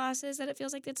these classes that it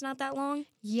feels like it's not that long.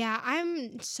 Yeah,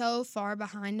 I'm so far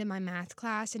behind in my math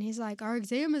class, and he's like, our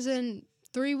exam is in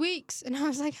 3 weeks. And I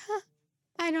was like,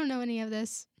 I don't know any of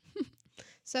this.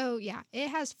 So, yeah, it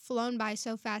has flown by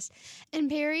so fast. And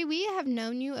Perry, we have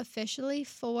known you officially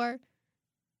for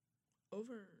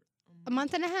Over a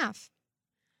month and a half.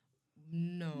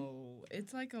 No,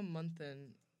 it's like a month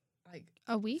and like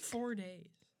A week? 4 days.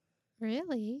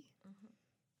 Really?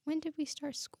 When did we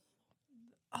start school?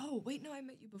 Oh, wait, no, I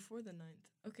met you before the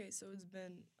 9th. Okay, so it's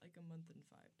been like a month and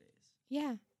 5 days.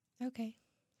 Yeah, okay.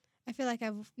 I feel like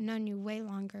I've known you way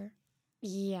longer.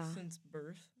 Yeah. Since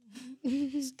birth.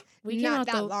 We came Not out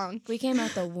that the long. we came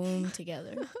out the womb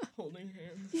together. Holding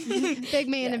hands. Big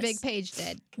man and Yes. Big Paige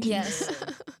did. Yes.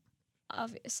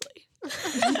 Obviously.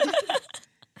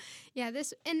 Yeah,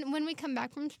 and when we come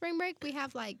back from spring break, we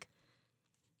have like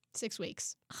 6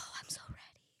 weeks, Oh, I'm so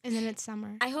ready. and then it's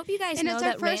summer. I hope you guys And know it's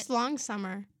our that first long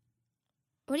summer.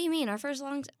 What do you mean? Our first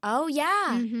long Oh, yeah.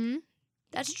 Mm-hmm.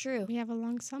 That's true. We have a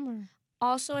long summer.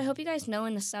 Also, I hope you guys know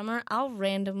in the summer I'll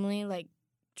randomly like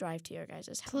drive to your guys'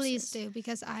 houses. Please do,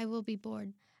 because I will be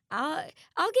bored. I'll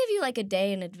give you like a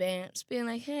day in advance, being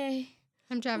like, "Hey,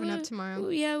 I'm driving up oh, tomorrow.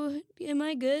 yeah, am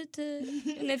I good to?"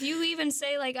 And if you even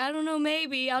say like, "I don't know,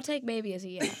 maybe," I'll take maybe as a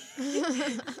yeah.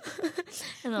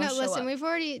 And I'll No, show listen, up. we've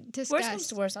already Worst comes discussed.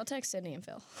 to worst, I'll text Sydney and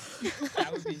Phil.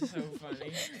 That would be so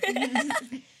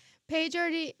funny. Paige and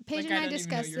I Like, don't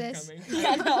discussed even know you're this. coming.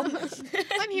 Yeah,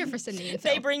 no. I'm here for Sydney and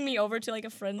They Phil. bring me over to like a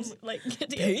friend's like get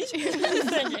Paige?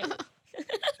 together.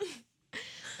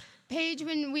 Paige,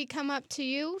 when we come up to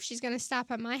you, she's going to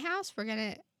stop at my house. We're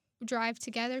going to drive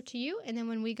together to you. And then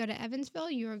when we go to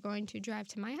Evansville, you are going to drive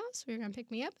to my house. You're going to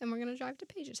pick me up, and we're going to drive to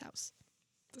Paige's house.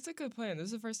 That's a good plan. This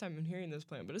is the first time I'm hearing this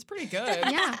plan, but it's pretty good.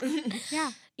 Yeah.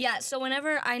 Yeah. Yeah, so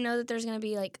whenever I know that there's going to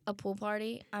be, like, a pool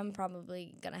party, I'm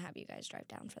probably going to have you guys drive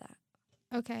down for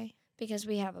that. Okay. Because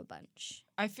we have a bunch.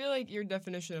 I feel like your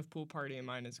definition of pool party and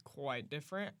mine is quite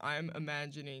different. I'm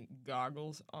imagining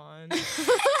goggles on,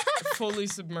 fully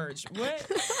submerged. What?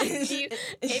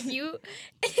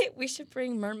 We should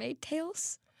bring mermaid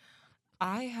tails.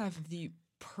 I have the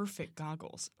perfect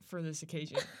goggles for this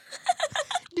occasion.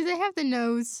 Do they have the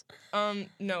nose?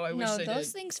 No, I wish No, they those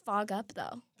did. things fog up,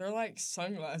 though. They're like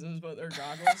sunglasses, but they're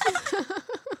goggles.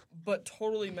 But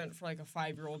totally meant for like a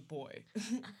 5-year-old boy.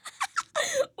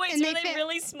 Wait, And so they are they fit-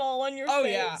 really small on your Oh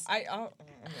face? yeah,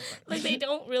 Like, they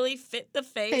don't really fit the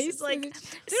face. Face It's, like, image.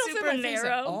 they don't super fit my face at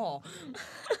narrow. all.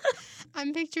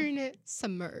 I'm picturing it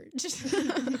submerged.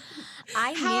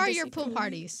 I How need are to your see pool pictures.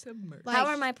 parties? Submerged. Like- How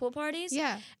are my pool parties?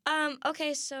 Yeah.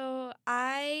 Okay, so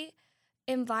I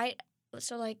invite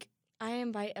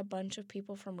a bunch of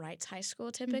people from Wrights High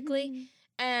School typically, Mhm.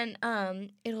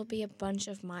 and it'll be a bunch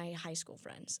of my high school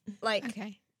friends. Like,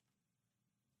 Okay.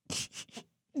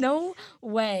 no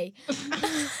way.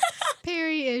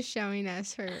 Perry is showing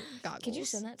us her goggles. Could you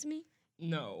send that to me?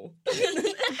 No.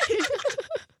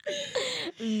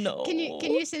 No. Can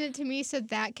you send it to me so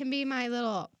that can be my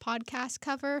little podcast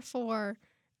cover for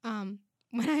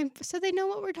so they know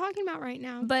what we're talking about right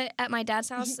now. But at my dad's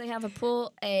house, they have a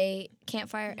pool, a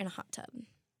campfire, and a hot tub,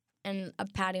 and a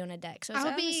patio and a deck. So it's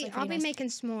I'll honestly be pretty nice. making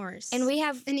s'mores. And we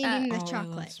have and eating the Oh, I love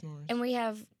chocolate. s'mores. and we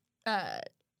have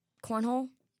cornhole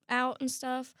out and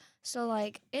stuff. So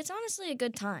like, it's honestly a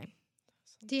good time.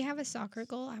 Do you have a soccer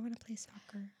goal? I want to play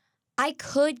soccer. I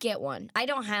could get one. I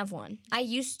don't have one. I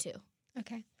used to.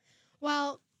 Okay.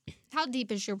 Well, how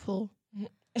deep is your pool?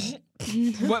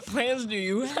 What plans do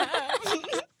you have?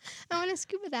 I want to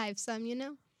scuba dive some,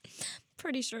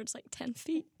 Pretty sure it's like 10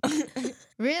 feet.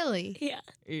 Really? Yeah.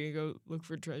 You go look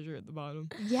for treasure at the bottom.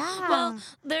 Yeah. Well,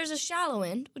 there's a shallow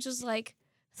end, which is like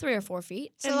 3 or 4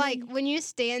 feet. so And like then when you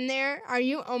stand there, are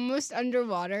you almost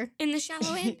underwater? in the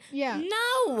shallow end? Yeah.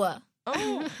 No.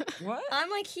 Oh, what? I'm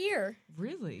like here.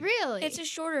 Really? Really? It's a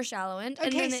shorter shallow end. and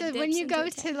Okay, then it so when dips you into go a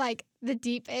to tank. like the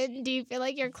deep end, do you feel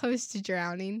like you're close to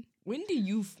drowning? When do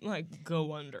you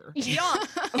go under? Yeah.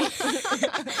 You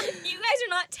guys are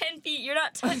not 10 feet. You're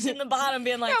not touching the bottom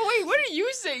being like, Yeah, wait, what are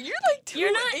you saying? You're like 2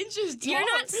 You're not- inches tall. you're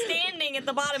not standing at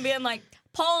the bottom being like,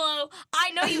 Polo,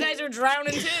 I know you guys are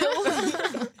drowning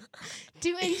too.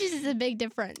 2 inches is a big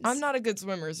difference. I'm not a good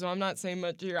swimmer, so I'm not saying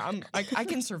much here. I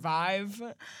can survive.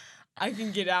 I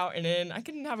can get out and in. I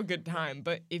can have a good time.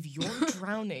 But if you're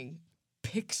drowning,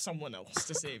 pick someone else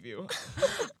to save you.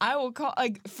 I will call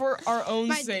for our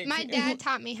own sake. My dad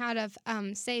taught me how to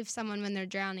save someone when they're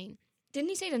drowning. Didn't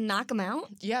he say to knock him out?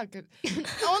 Yeah, good.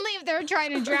 Only if they're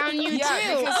trying to drown you Yeah,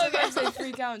 too. because sometimes they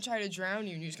freak out and try to drown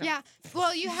you, and you just Yeah.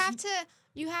 Well, you have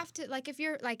to like if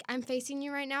you're like I'm facing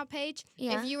you right now, Paige.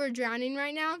 Yeah. If you were drowning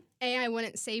right now, A, I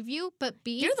wouldn't save you, but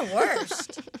B, You're the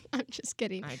worst. I'm just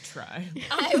kidding. I try.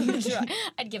 I would try.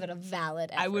 I'd give it a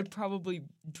valid effort. I would probably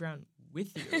drown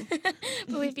with you.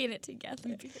 But we'd be in it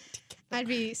together. I'd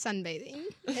be sunbathing.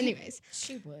 Anyways,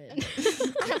 She would.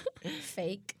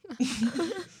 Fake.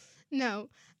 no.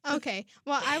 Okay.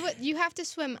 Well, you have to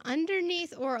swim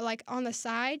underneath or like on the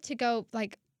side to go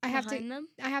like I have Behind them?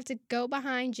 to go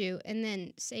behind you and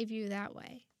then save you that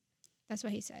way. That's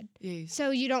what he said. Yes. So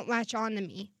you don't latch on to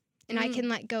me and I Mm. can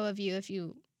let go of you if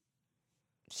you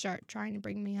start trying to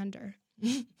bring me under.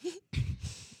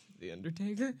 The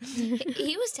Undertaker.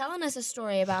 He was telling us a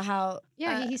story about how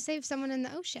Yeah, he saved someone in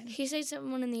the ocean. he saved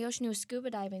someone in the ocean who was scuba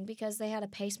diving because they had a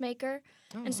pacemaker.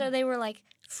 Oh, And so they were like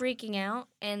freaking out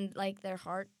and like their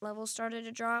heart levels started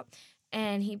to drop.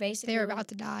 And he basically They were about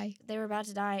to die. they were about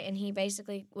to die, and he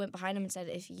basically went behind him and said,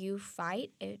 if you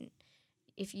fight and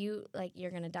if you like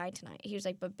you're gonna die tonight. He was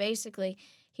like, but basically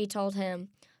he told him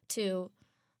to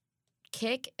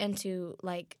kick and to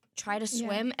like try to Yeah.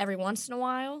 swim every once in a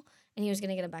while, and he was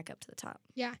gonna get him back up to the top.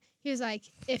 He was like,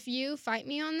 "If you fight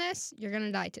me on this, you're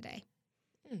gonna die today."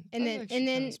 And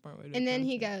and then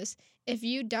he goes, "If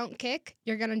you don't kick,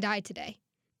 you're gonna die today."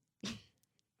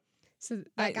 So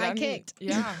that guy kicked.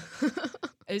 Yeah.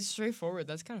 It's straightforward.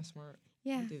 That's kind of smart.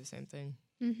 Yeah. I'd do the same thing.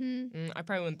 Mm-hmm. I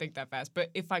probably wouldn't think that fast, but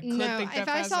if I could No, think that if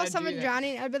I fast, saw I'd someone do that.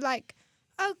 drowning, I'd be like,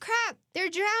 "Oh crap, they're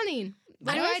drowning.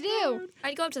 What do I I do?"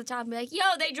 I'd go up to the top and be like, yo,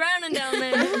 they drowning down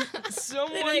there.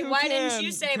 Someone They'd be like, who why didn't can,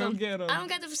 you save go him? get 'em. I don't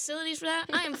got the facilities for that.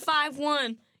 I am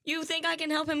 5'1". You think I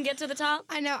can help him get to the top?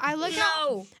 I know. I look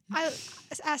No.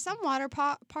 at some water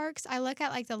parks. I look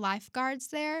at like the lifeguards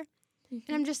there, and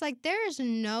I'm just like, there is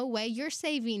no way you're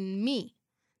saving me.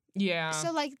 Yeah.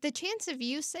 So like the chance of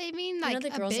you saving You like know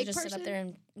the a girls that big just person. sit up there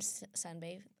and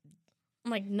sunbathe?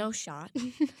 I'm like, no shot.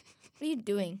 What are you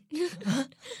doing?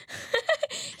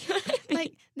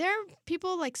 Like there are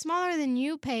people like smaller than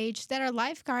you, Paige, that are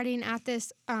lifeguarding at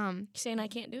this. You saying I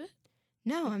can't do it?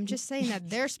 No, I'm just saying that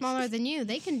they're smaller than you.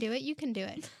 They can do it. You can do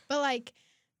it. But like,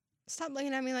 stop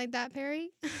looking at me like that, Perry.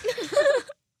 I'm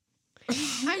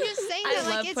just saying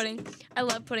that I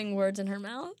love putting words in her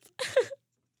mouth.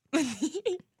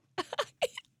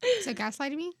 So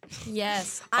gaslighting me.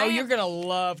 Yes. Oh, you're gonna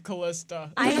love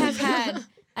Callista. I have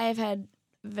had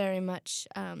very much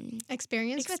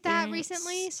Experience with that Experience,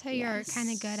 recently, so you're kind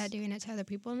of good yes. at doing it to other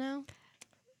people now.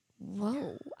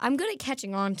 whoa. I'm good at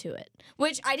catching on to it,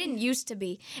 which I didn't used to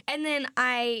be. And then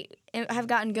I have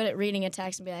gotten good at reading a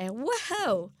text and be like,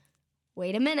 whoa,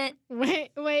 wait a minute.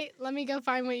 Wait, let me go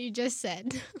find what you just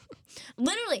said.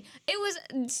 Literally, it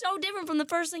was so different from the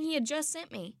first thing he had just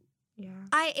sent me.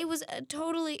 Yeah. It was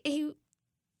totally,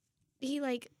 he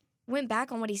like went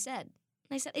back on what he said.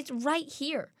 And I said, it's right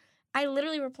here. I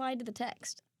literally replied to the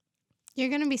text. You're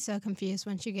gonna be so confused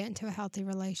once you get into a healthy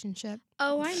relationship.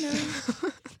 Oh, I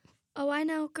know. Oh, I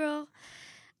know, girl.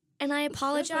 And I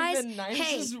apologize. That's like the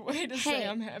nicest way to say hey,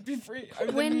 I'm happy for you. Or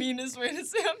the when- meanest way to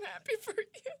say I'm happy for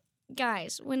you.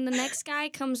 Guys, when the next guy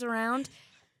comes around,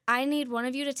 I need one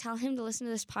of you to tell him to listen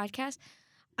to this podcast.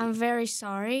 I'm very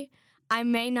sorry. I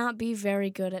may not be very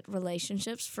good at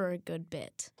relationships for a good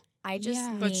bit. I just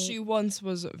Yeah. But need- she once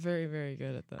was very, very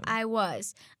good at that. I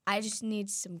was. I just need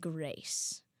some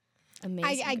grace.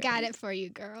 Amazing. I got grace. it for you,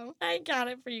 girl. I got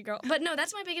it for you, girl. But no,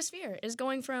 that's my biggest fear is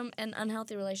going from an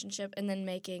unhealthy relationship and then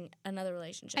making another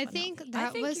relationship. I think unhealthy. I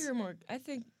that think was you're more. I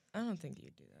don't think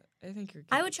you do that. I think you're. Good.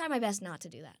 I would try my best not to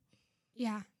do that.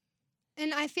 yeah.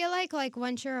 And I feel like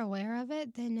once you're aware of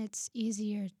it, then it's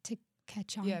easier to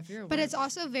catch on. Yeah, if you're. But aware it's of it.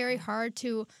 also very hard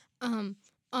to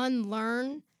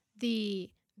unlearn the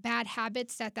bad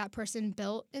habits that person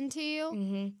built into you.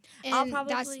 Mm-hmm. And I'll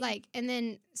that's probably- like, and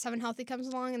then someone healthy comes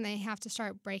along and they have to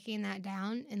start breaking that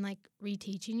down and like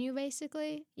reteaching you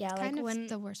basically. Yeah, It's like kind of when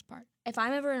the worst part. if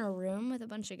I'm ever in a room with a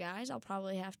bunch of guys,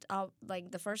 I'll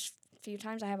like the first few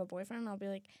times I have a boyfriend, I'll be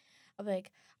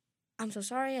like, I'm so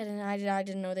sorry, I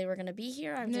didn't know they were gonna be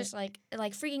here. I'm No. just like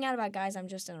freaking out about guys I'm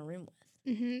just in a room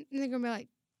with. Mm-hmm. And they're gonna be like,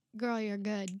 "Girl, you're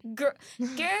good." Girl,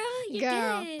 you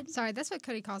Girl. good. Sorry, that's what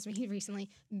Cody calls me recently.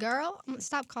 Girl,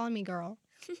 stop calling me girl.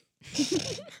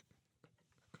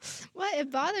 What?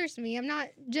 It bothers me. I'm not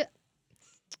just.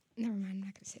 Never mind. I'm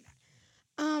not gonna say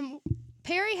that.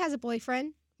 Perry has a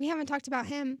boyfriend. We haven't talked about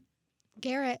him.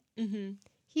 Garrett. Mhm.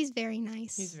 He's very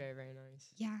nice. He's very, very nice.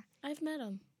 Yeah. I've met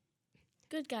him.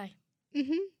 Good guy.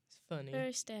 Mm-hmm. He's funny.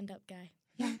 Very stand-up guy.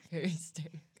 Very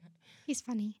standard guy. He's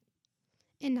funny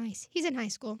and nice. He's in high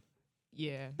school,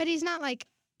 Yeah. but he's not like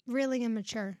really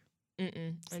immature.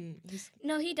 And he's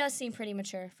No, he does seem pretty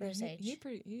mature for his age.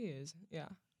 He is. Yeah.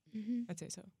 Mm-hmm. I'd say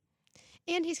so.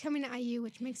 And he's coming to IU,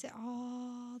 which makes it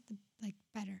all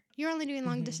better. You're only doing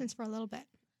long Mhm. distance for a little bit.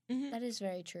 Mhm. That is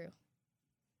very true.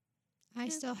 I Yeah.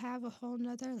 still have a whole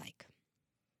nother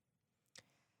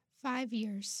 5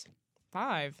 years.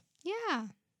 5. Yeah.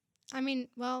 I mean,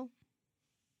 well,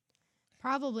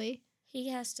 probably. He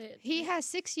has to. He has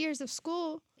 6 years of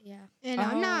school, Yeah. and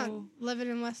I'm not Oh. living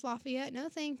in West Lafayette. No,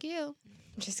 thank you.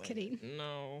 Just kidding.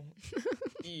 No.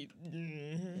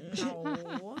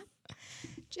 No.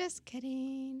 Just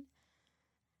kidding.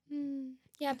 Mm.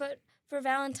 Yeah, but for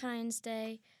Valentine's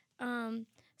Day,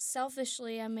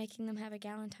 selfishly, I'm making them have a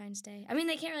Galentine's Day. I mean,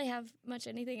 they can't really have much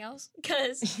anything else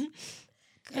because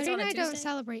Cody on and a I don't Tuesday?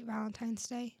 celebrate Valentine's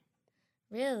Day.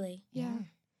 really, Yeah.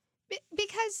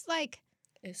 Because,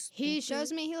 he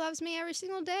shows me he loves me every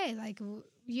single day.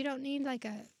 You don't need,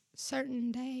 a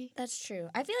certain day. That's true.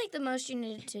 I feel like the most you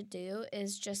need to do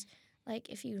is just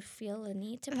if you feel the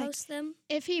need to Like- post them.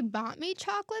 If he bought me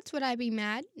chocolates, would I be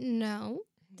mad? No.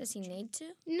 Does he need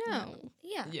to? No.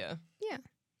 Yeah. Yeah.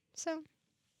 So,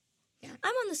 I'm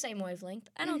on the same wavelength.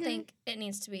 I don't Mhm. think it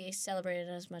needs to be celebrated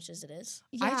as much as it is.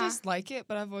 yeah. I just like it,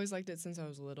 but I've always liked it since I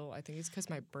was little. I think it's because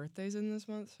my birthday's in this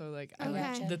month, so I Okay.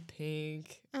 like the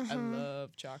pink. I Uh-huh.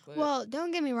 love chocolate. Well,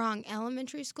 don't get me wrong.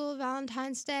 Elementary school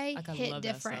Valentine's Day I hit love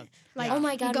that different. stuff. Oh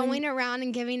my God, going around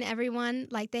and giving everyone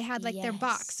they had their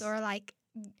box Yes. or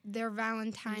their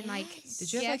Valentine Yes.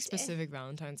 Did you have gift. specific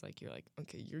Valentines? You're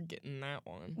okay, you're getting that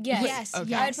one. Yes. Yes,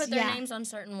 Okay. I yes. would put their yeah. names on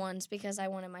certain ones because I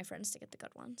wanted my friends to get the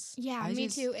good ones. Yeah, I me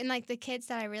just- too. And the kids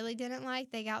that I really didn't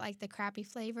like, they got the crappy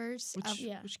flavors. Which Of,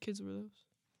 Yeah. which kids were those?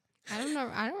 I don't know.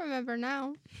 I don't remember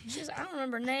now. She's like, I don't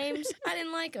remember names. I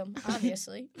didn't like them,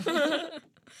 obviously. I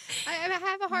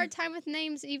have a hard time with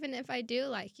names, even if I do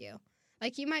like you.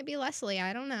 Like, you might be Leslie.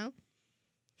 I don't know.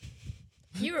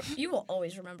 You will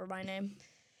always remember my name.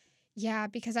 Yeah,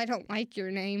 because I don't like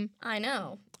your name. I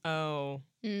know. Oh.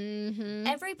 Mm-hmm.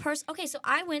 Every person. Okay, so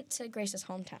I went to Grace's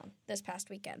hometown this past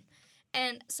weekend.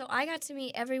 And so I got to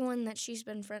meet everyone that she's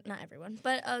been not everyone,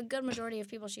 but a good majority of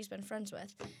people she's been friends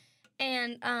with.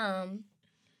 And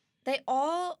they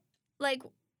all, like,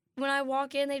 when I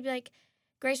walk in, they'd be like,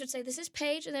 Grace would say, this is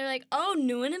Paige. And they're like, oh,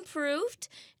 new and improved.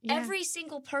 Yeah. Every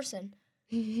single person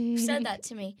said that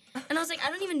to me. And I was like, I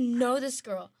don't even know this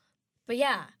girl. But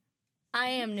yeah, I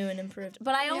am new and improved.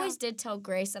 But I always did tell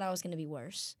Grace that I was going to be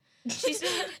worse. She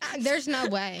said, There's no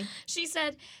way. she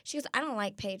goes, I don't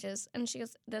like Paige's. And she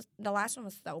goes, the last one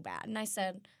was so bad. And I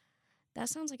said, that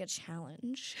sounds like a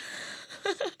challenge.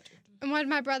 And what did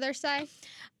my brother say?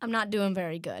 I'm not doing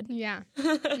very good. Yeah.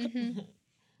 Mm-hmm.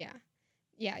 Yeah.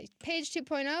 Yeah. Page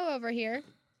 2.0 over here.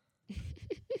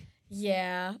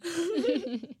 Yeah.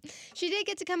 She did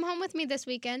get to come home with me this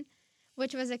weekend,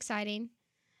 which was exciting.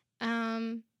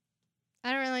 I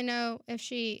don't really know if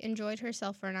she enjoyed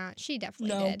herself or not. She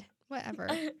definitely No. did. Whatever.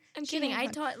 I'm She kidding. had I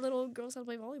fun. taught little girls how to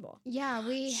play volleyball. Yeah,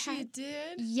 we She had.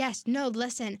 did? Yes. No,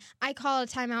 listen. I call a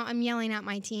timeout. I'm yelling at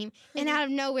my team. And out of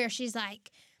nowhere, she's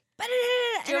like, Do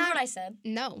you remember what I said?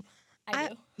 No. I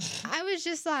do. I was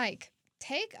just like,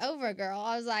 take over, girl.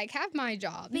 I was like, have my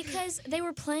job. Because they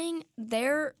were playing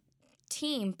their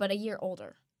team, but a year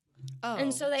older. Oh.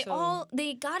 And so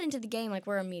they got into the game like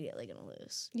we're immediately going to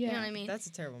lose. You know what I mean? That's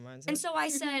a terrible mindset. And so I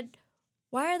said,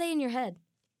 why are they in your head?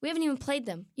 We haven't even played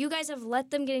them. You guys have let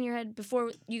them get in your head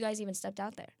before you guys even stepped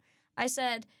out there. I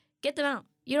said, get them out.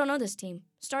 You don't know this team.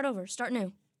 Start over. Start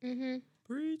new. Mm-hmm.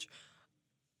 Preach.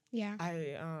 Yeah.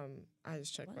 I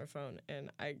just checked my phone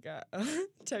and I got a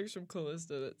text from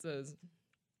Callista that says,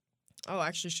 oh,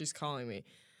 actually, she's calling me.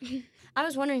 I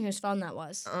was wondering whose phone that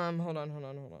was. Hold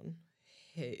on.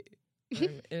 Hey,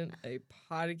 I'm in a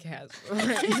podcast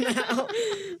right now.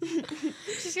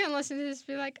 She's going to listen to this and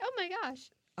be like, oh my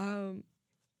gosh.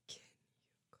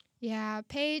 Yeah,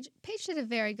 Paige did a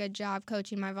very good job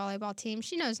coaching my volleyball team.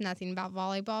 She knows nothing about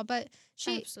volleyball, but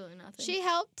Absolutely nothing. she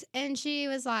helped, and she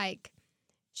was like,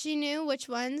 she knew which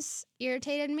ones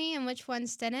irritated me and which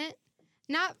ones didn't.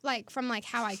 Not like from like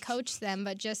how I coached them,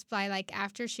 but just by like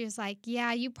after she was like,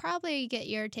 yeah, you probably get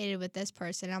irritated with this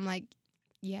person. I'm like,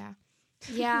 yeah.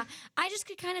 Yeah, I just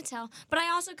could kind of tell. But I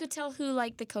also could tell who,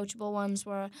 like, the coachable ones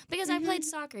were. Because I played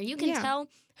soccer. You can tell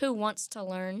who wants to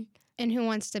learn. And who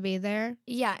wants to be there.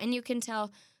 Yeah, and you can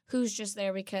tell who's just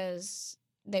there because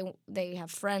they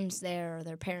have friends there or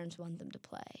their parents want them to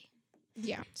play.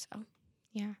 Yeah. So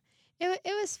Yeah. It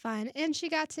was fun. And she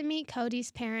got to meet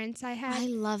Cody's parents. I I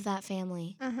love that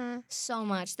family Uh-huh. so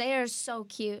much. They are so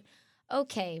cute.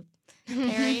 Okay,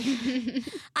 Perry.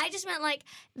 I just meant, like,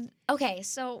 okay,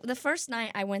 so the first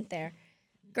night I went there,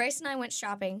 Grace and I went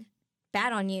shopping.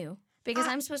 Bad on you. Because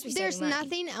I'm supposed to be There's saving money.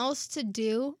 nothing else to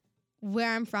do where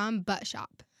I'm from but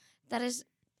shop. That is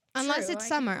Unless true. it's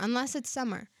summer. Unless it's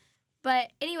summer.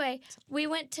 But anyway, we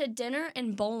went to dinner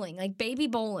and bowling, like baby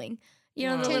bowling. You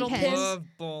know, Wow. the little 10 pins, Love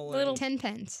bowling. little 10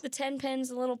 pence. the 10 pins,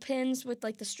 the little pins with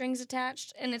like the strings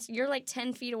attached, and you're like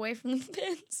 10 feet away from the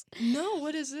pins. No,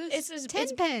 what is this? It's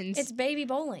 10 pence. It's baby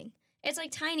bowling. It's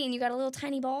like tiny, and you got a little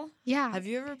tiny ball. Yeah. Have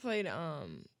you ever played, I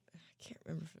can't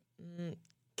remember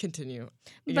continue.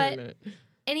 You But- got a minute.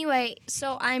 Anyway,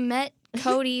 so I met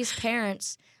Cody's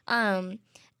parents,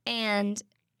 and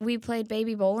we played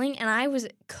baby bowling, and I was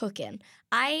cooking.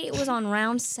 I was on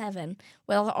round 7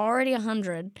 with already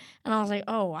 100, and I was like,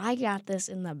 oh, I got this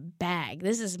in the bag.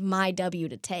 This is my W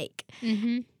to take.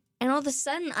 Mm-hmm. And all of a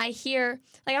sudden, I hear,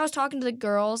 like, I was talking to the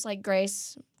girls, like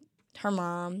Grace, her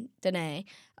mom, Danae,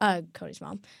 Cody's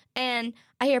mom, and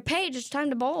I hear, Paige, it's time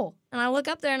to bowl. And I look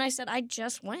up there, and I said, I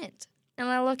just went. And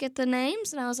I look at the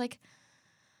names, and I was like,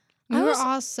 We I were was-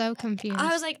 all so confused.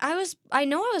 I was like, I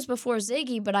know I was before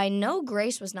Ziggy, but I know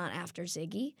Grace was not after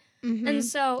Ziggy. Mhm.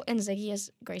 And Ziggy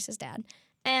is Grace's dad.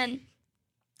 And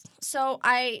so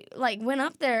I like went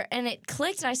up there and it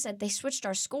clicked and I said, they switched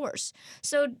our scores.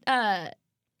 So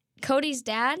Cody's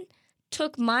dad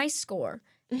took my score.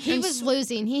 He and was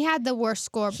losing. He had the worst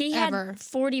score He ever. had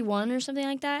 41 or something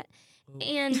like that.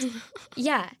 And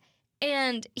yeah,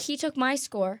 and he took my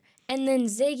score. And then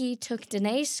Ziggy took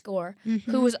Danae's score,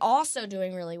 Mm-hmm. who was also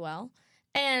doing really well.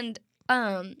 And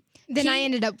Then I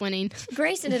ended up winning.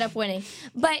 Grace ended up winning.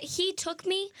 But he took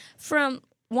me from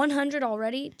 100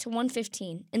 already to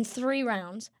 115 in 3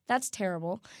 rounds. That's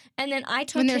terrible. And then I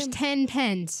took When there's him. 10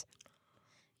 pens.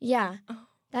 Yeah.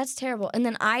 That's terrible. And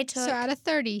then I took So out of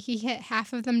 30, he hit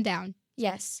half of them down.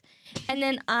 yes. And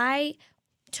then I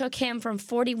took him from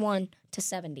 41 to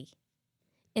 70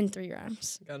 in 3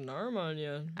 rounds. Got an arm on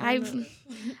you. I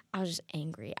was just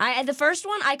angry. The first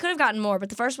one I could have gotten more, but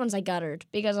the first ones I guttered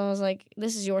because I was like,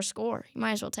 "This is your score. You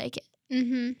might as well take it."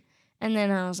 Mm-hmm. And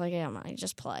then I was like, "Yeah,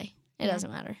 just play. It Yeah.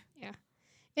 doesn't matter."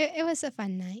 It was a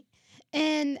fun night.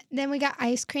 And then we got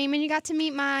ice cream, and you got to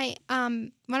meet my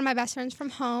one of my best friends from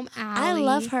home, Allie. I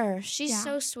love her. She's Yeah.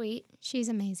 so sweet. She's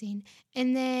amazing.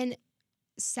 And then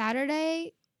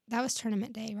Saturday, that was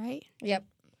tournament day, right? Yep.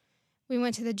 We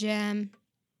went to the gym.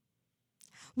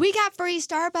 We got free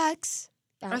Starbucks.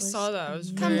 I saw that. I was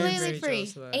Completely very, very free.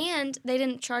 jealous of that. And they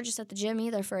didn't charge us at the gym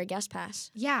either for a guest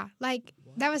pass. Yeah, like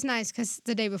that was nice because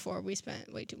the day before we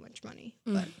spent way too much money.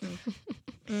 But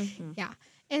Mhm.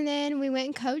 and then we went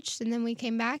and coached, and then we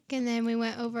came back, and then we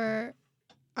went over.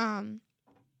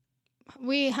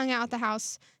 We hung out at the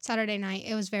house Saturday night.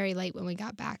 It was very late when we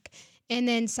got back, and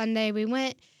then Sunday we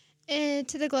went to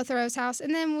the Glothero's house,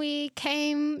 and then we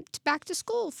came back to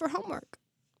school for homework.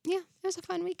 Yeah, it was a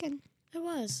fun weekend. It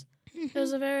was. It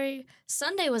was a very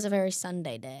Sunday was a very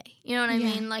Sunday day. You know what I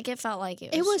Yeah. mean? Like it felt like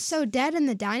It was so dead in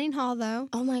the dining hall, though.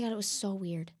 Oh my god, it was so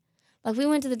weird. Like we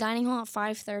went to the dining hall at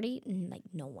 5:30 and like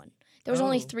no one. There was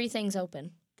only Oh. 3 things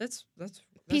open. That's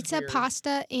Pizza, weird.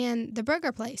 pasta, and the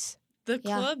burger place. The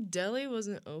Yeah. club deli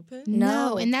wasn't open.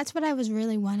 No. and that's what I was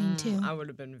really wanting to. I would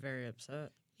have been very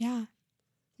upset. Yeah.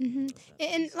 hmm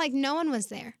And like no one was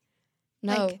there.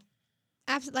 No. Like,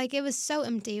 like it was so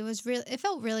empty. It was real. It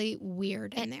felt really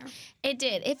weird in there. It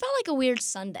did. It felt like a weird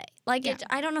Sunday. Like Yeah.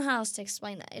 I don't know how else to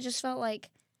explain that. It just felt like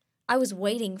I was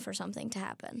waiting for something to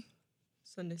happen.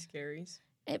 Sunday scaries.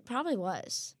 It probably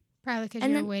was. Probably because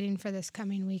And you're then- waiting for this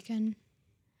coming weekend.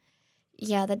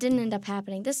 Yeah, that didn't end up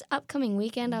happening. This upcoming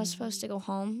weekend, I was supposed to go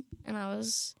home, and I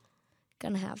was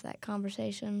gonna have that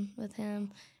conversation with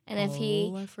him. And if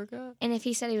I forgot.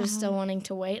 he said he was still Uh-huh. wanting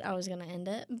to wait, I was gonna end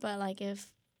it. But like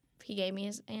if he gave me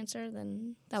his answer,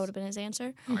 then that would have been his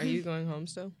answer. Are you going home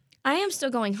still? I am still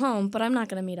going home, but I'm not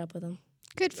gonna meet up with him.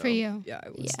 Good for you. Yeah, I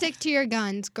will. Yeah. Stick to your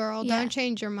guns, girl. Yeah. Don't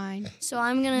change your mind. So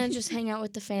I'm gonna just hang out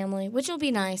with the family, which will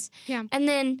be nice. Yeah. And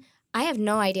then I have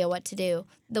no idea what to do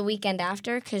the weekend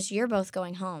after because you're both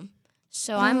going home.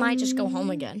 So I might just go home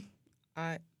again.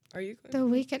 Are you going The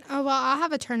weekend. Oh well, I'll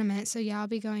have a tournament, so yeah, I'll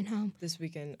be going home. this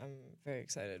weekend? I'm very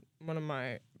excited. One of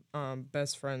my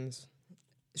best friends,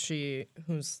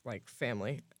 who's like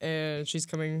family, and she's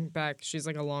coming back. She's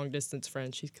like a long distance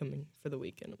friend. She's coming for the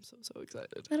weekend. I'm so excited.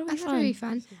 That'll be That'll be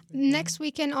fun. fun. Next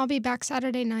weekend, I'll be back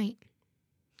Saturday night.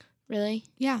 Really?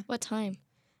 Yeah. What time?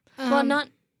 Well, Um,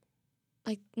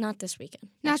 not this weekend.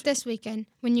 Not Next this weekend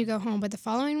when you go home, but the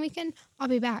following weekend, I'll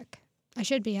be back. I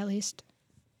should be at least.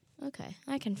 week. Okay,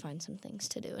 I can find some things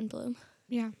to do in Bloom.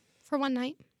 Yeah. For one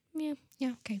night. Yeah.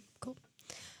 Yeah. Okay. Cool.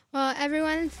 Well,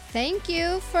 everyone, thank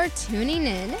you for tuning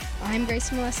in. I'm Grace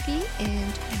Molesky,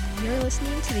 and you're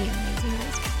listening to the Amazing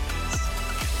Grace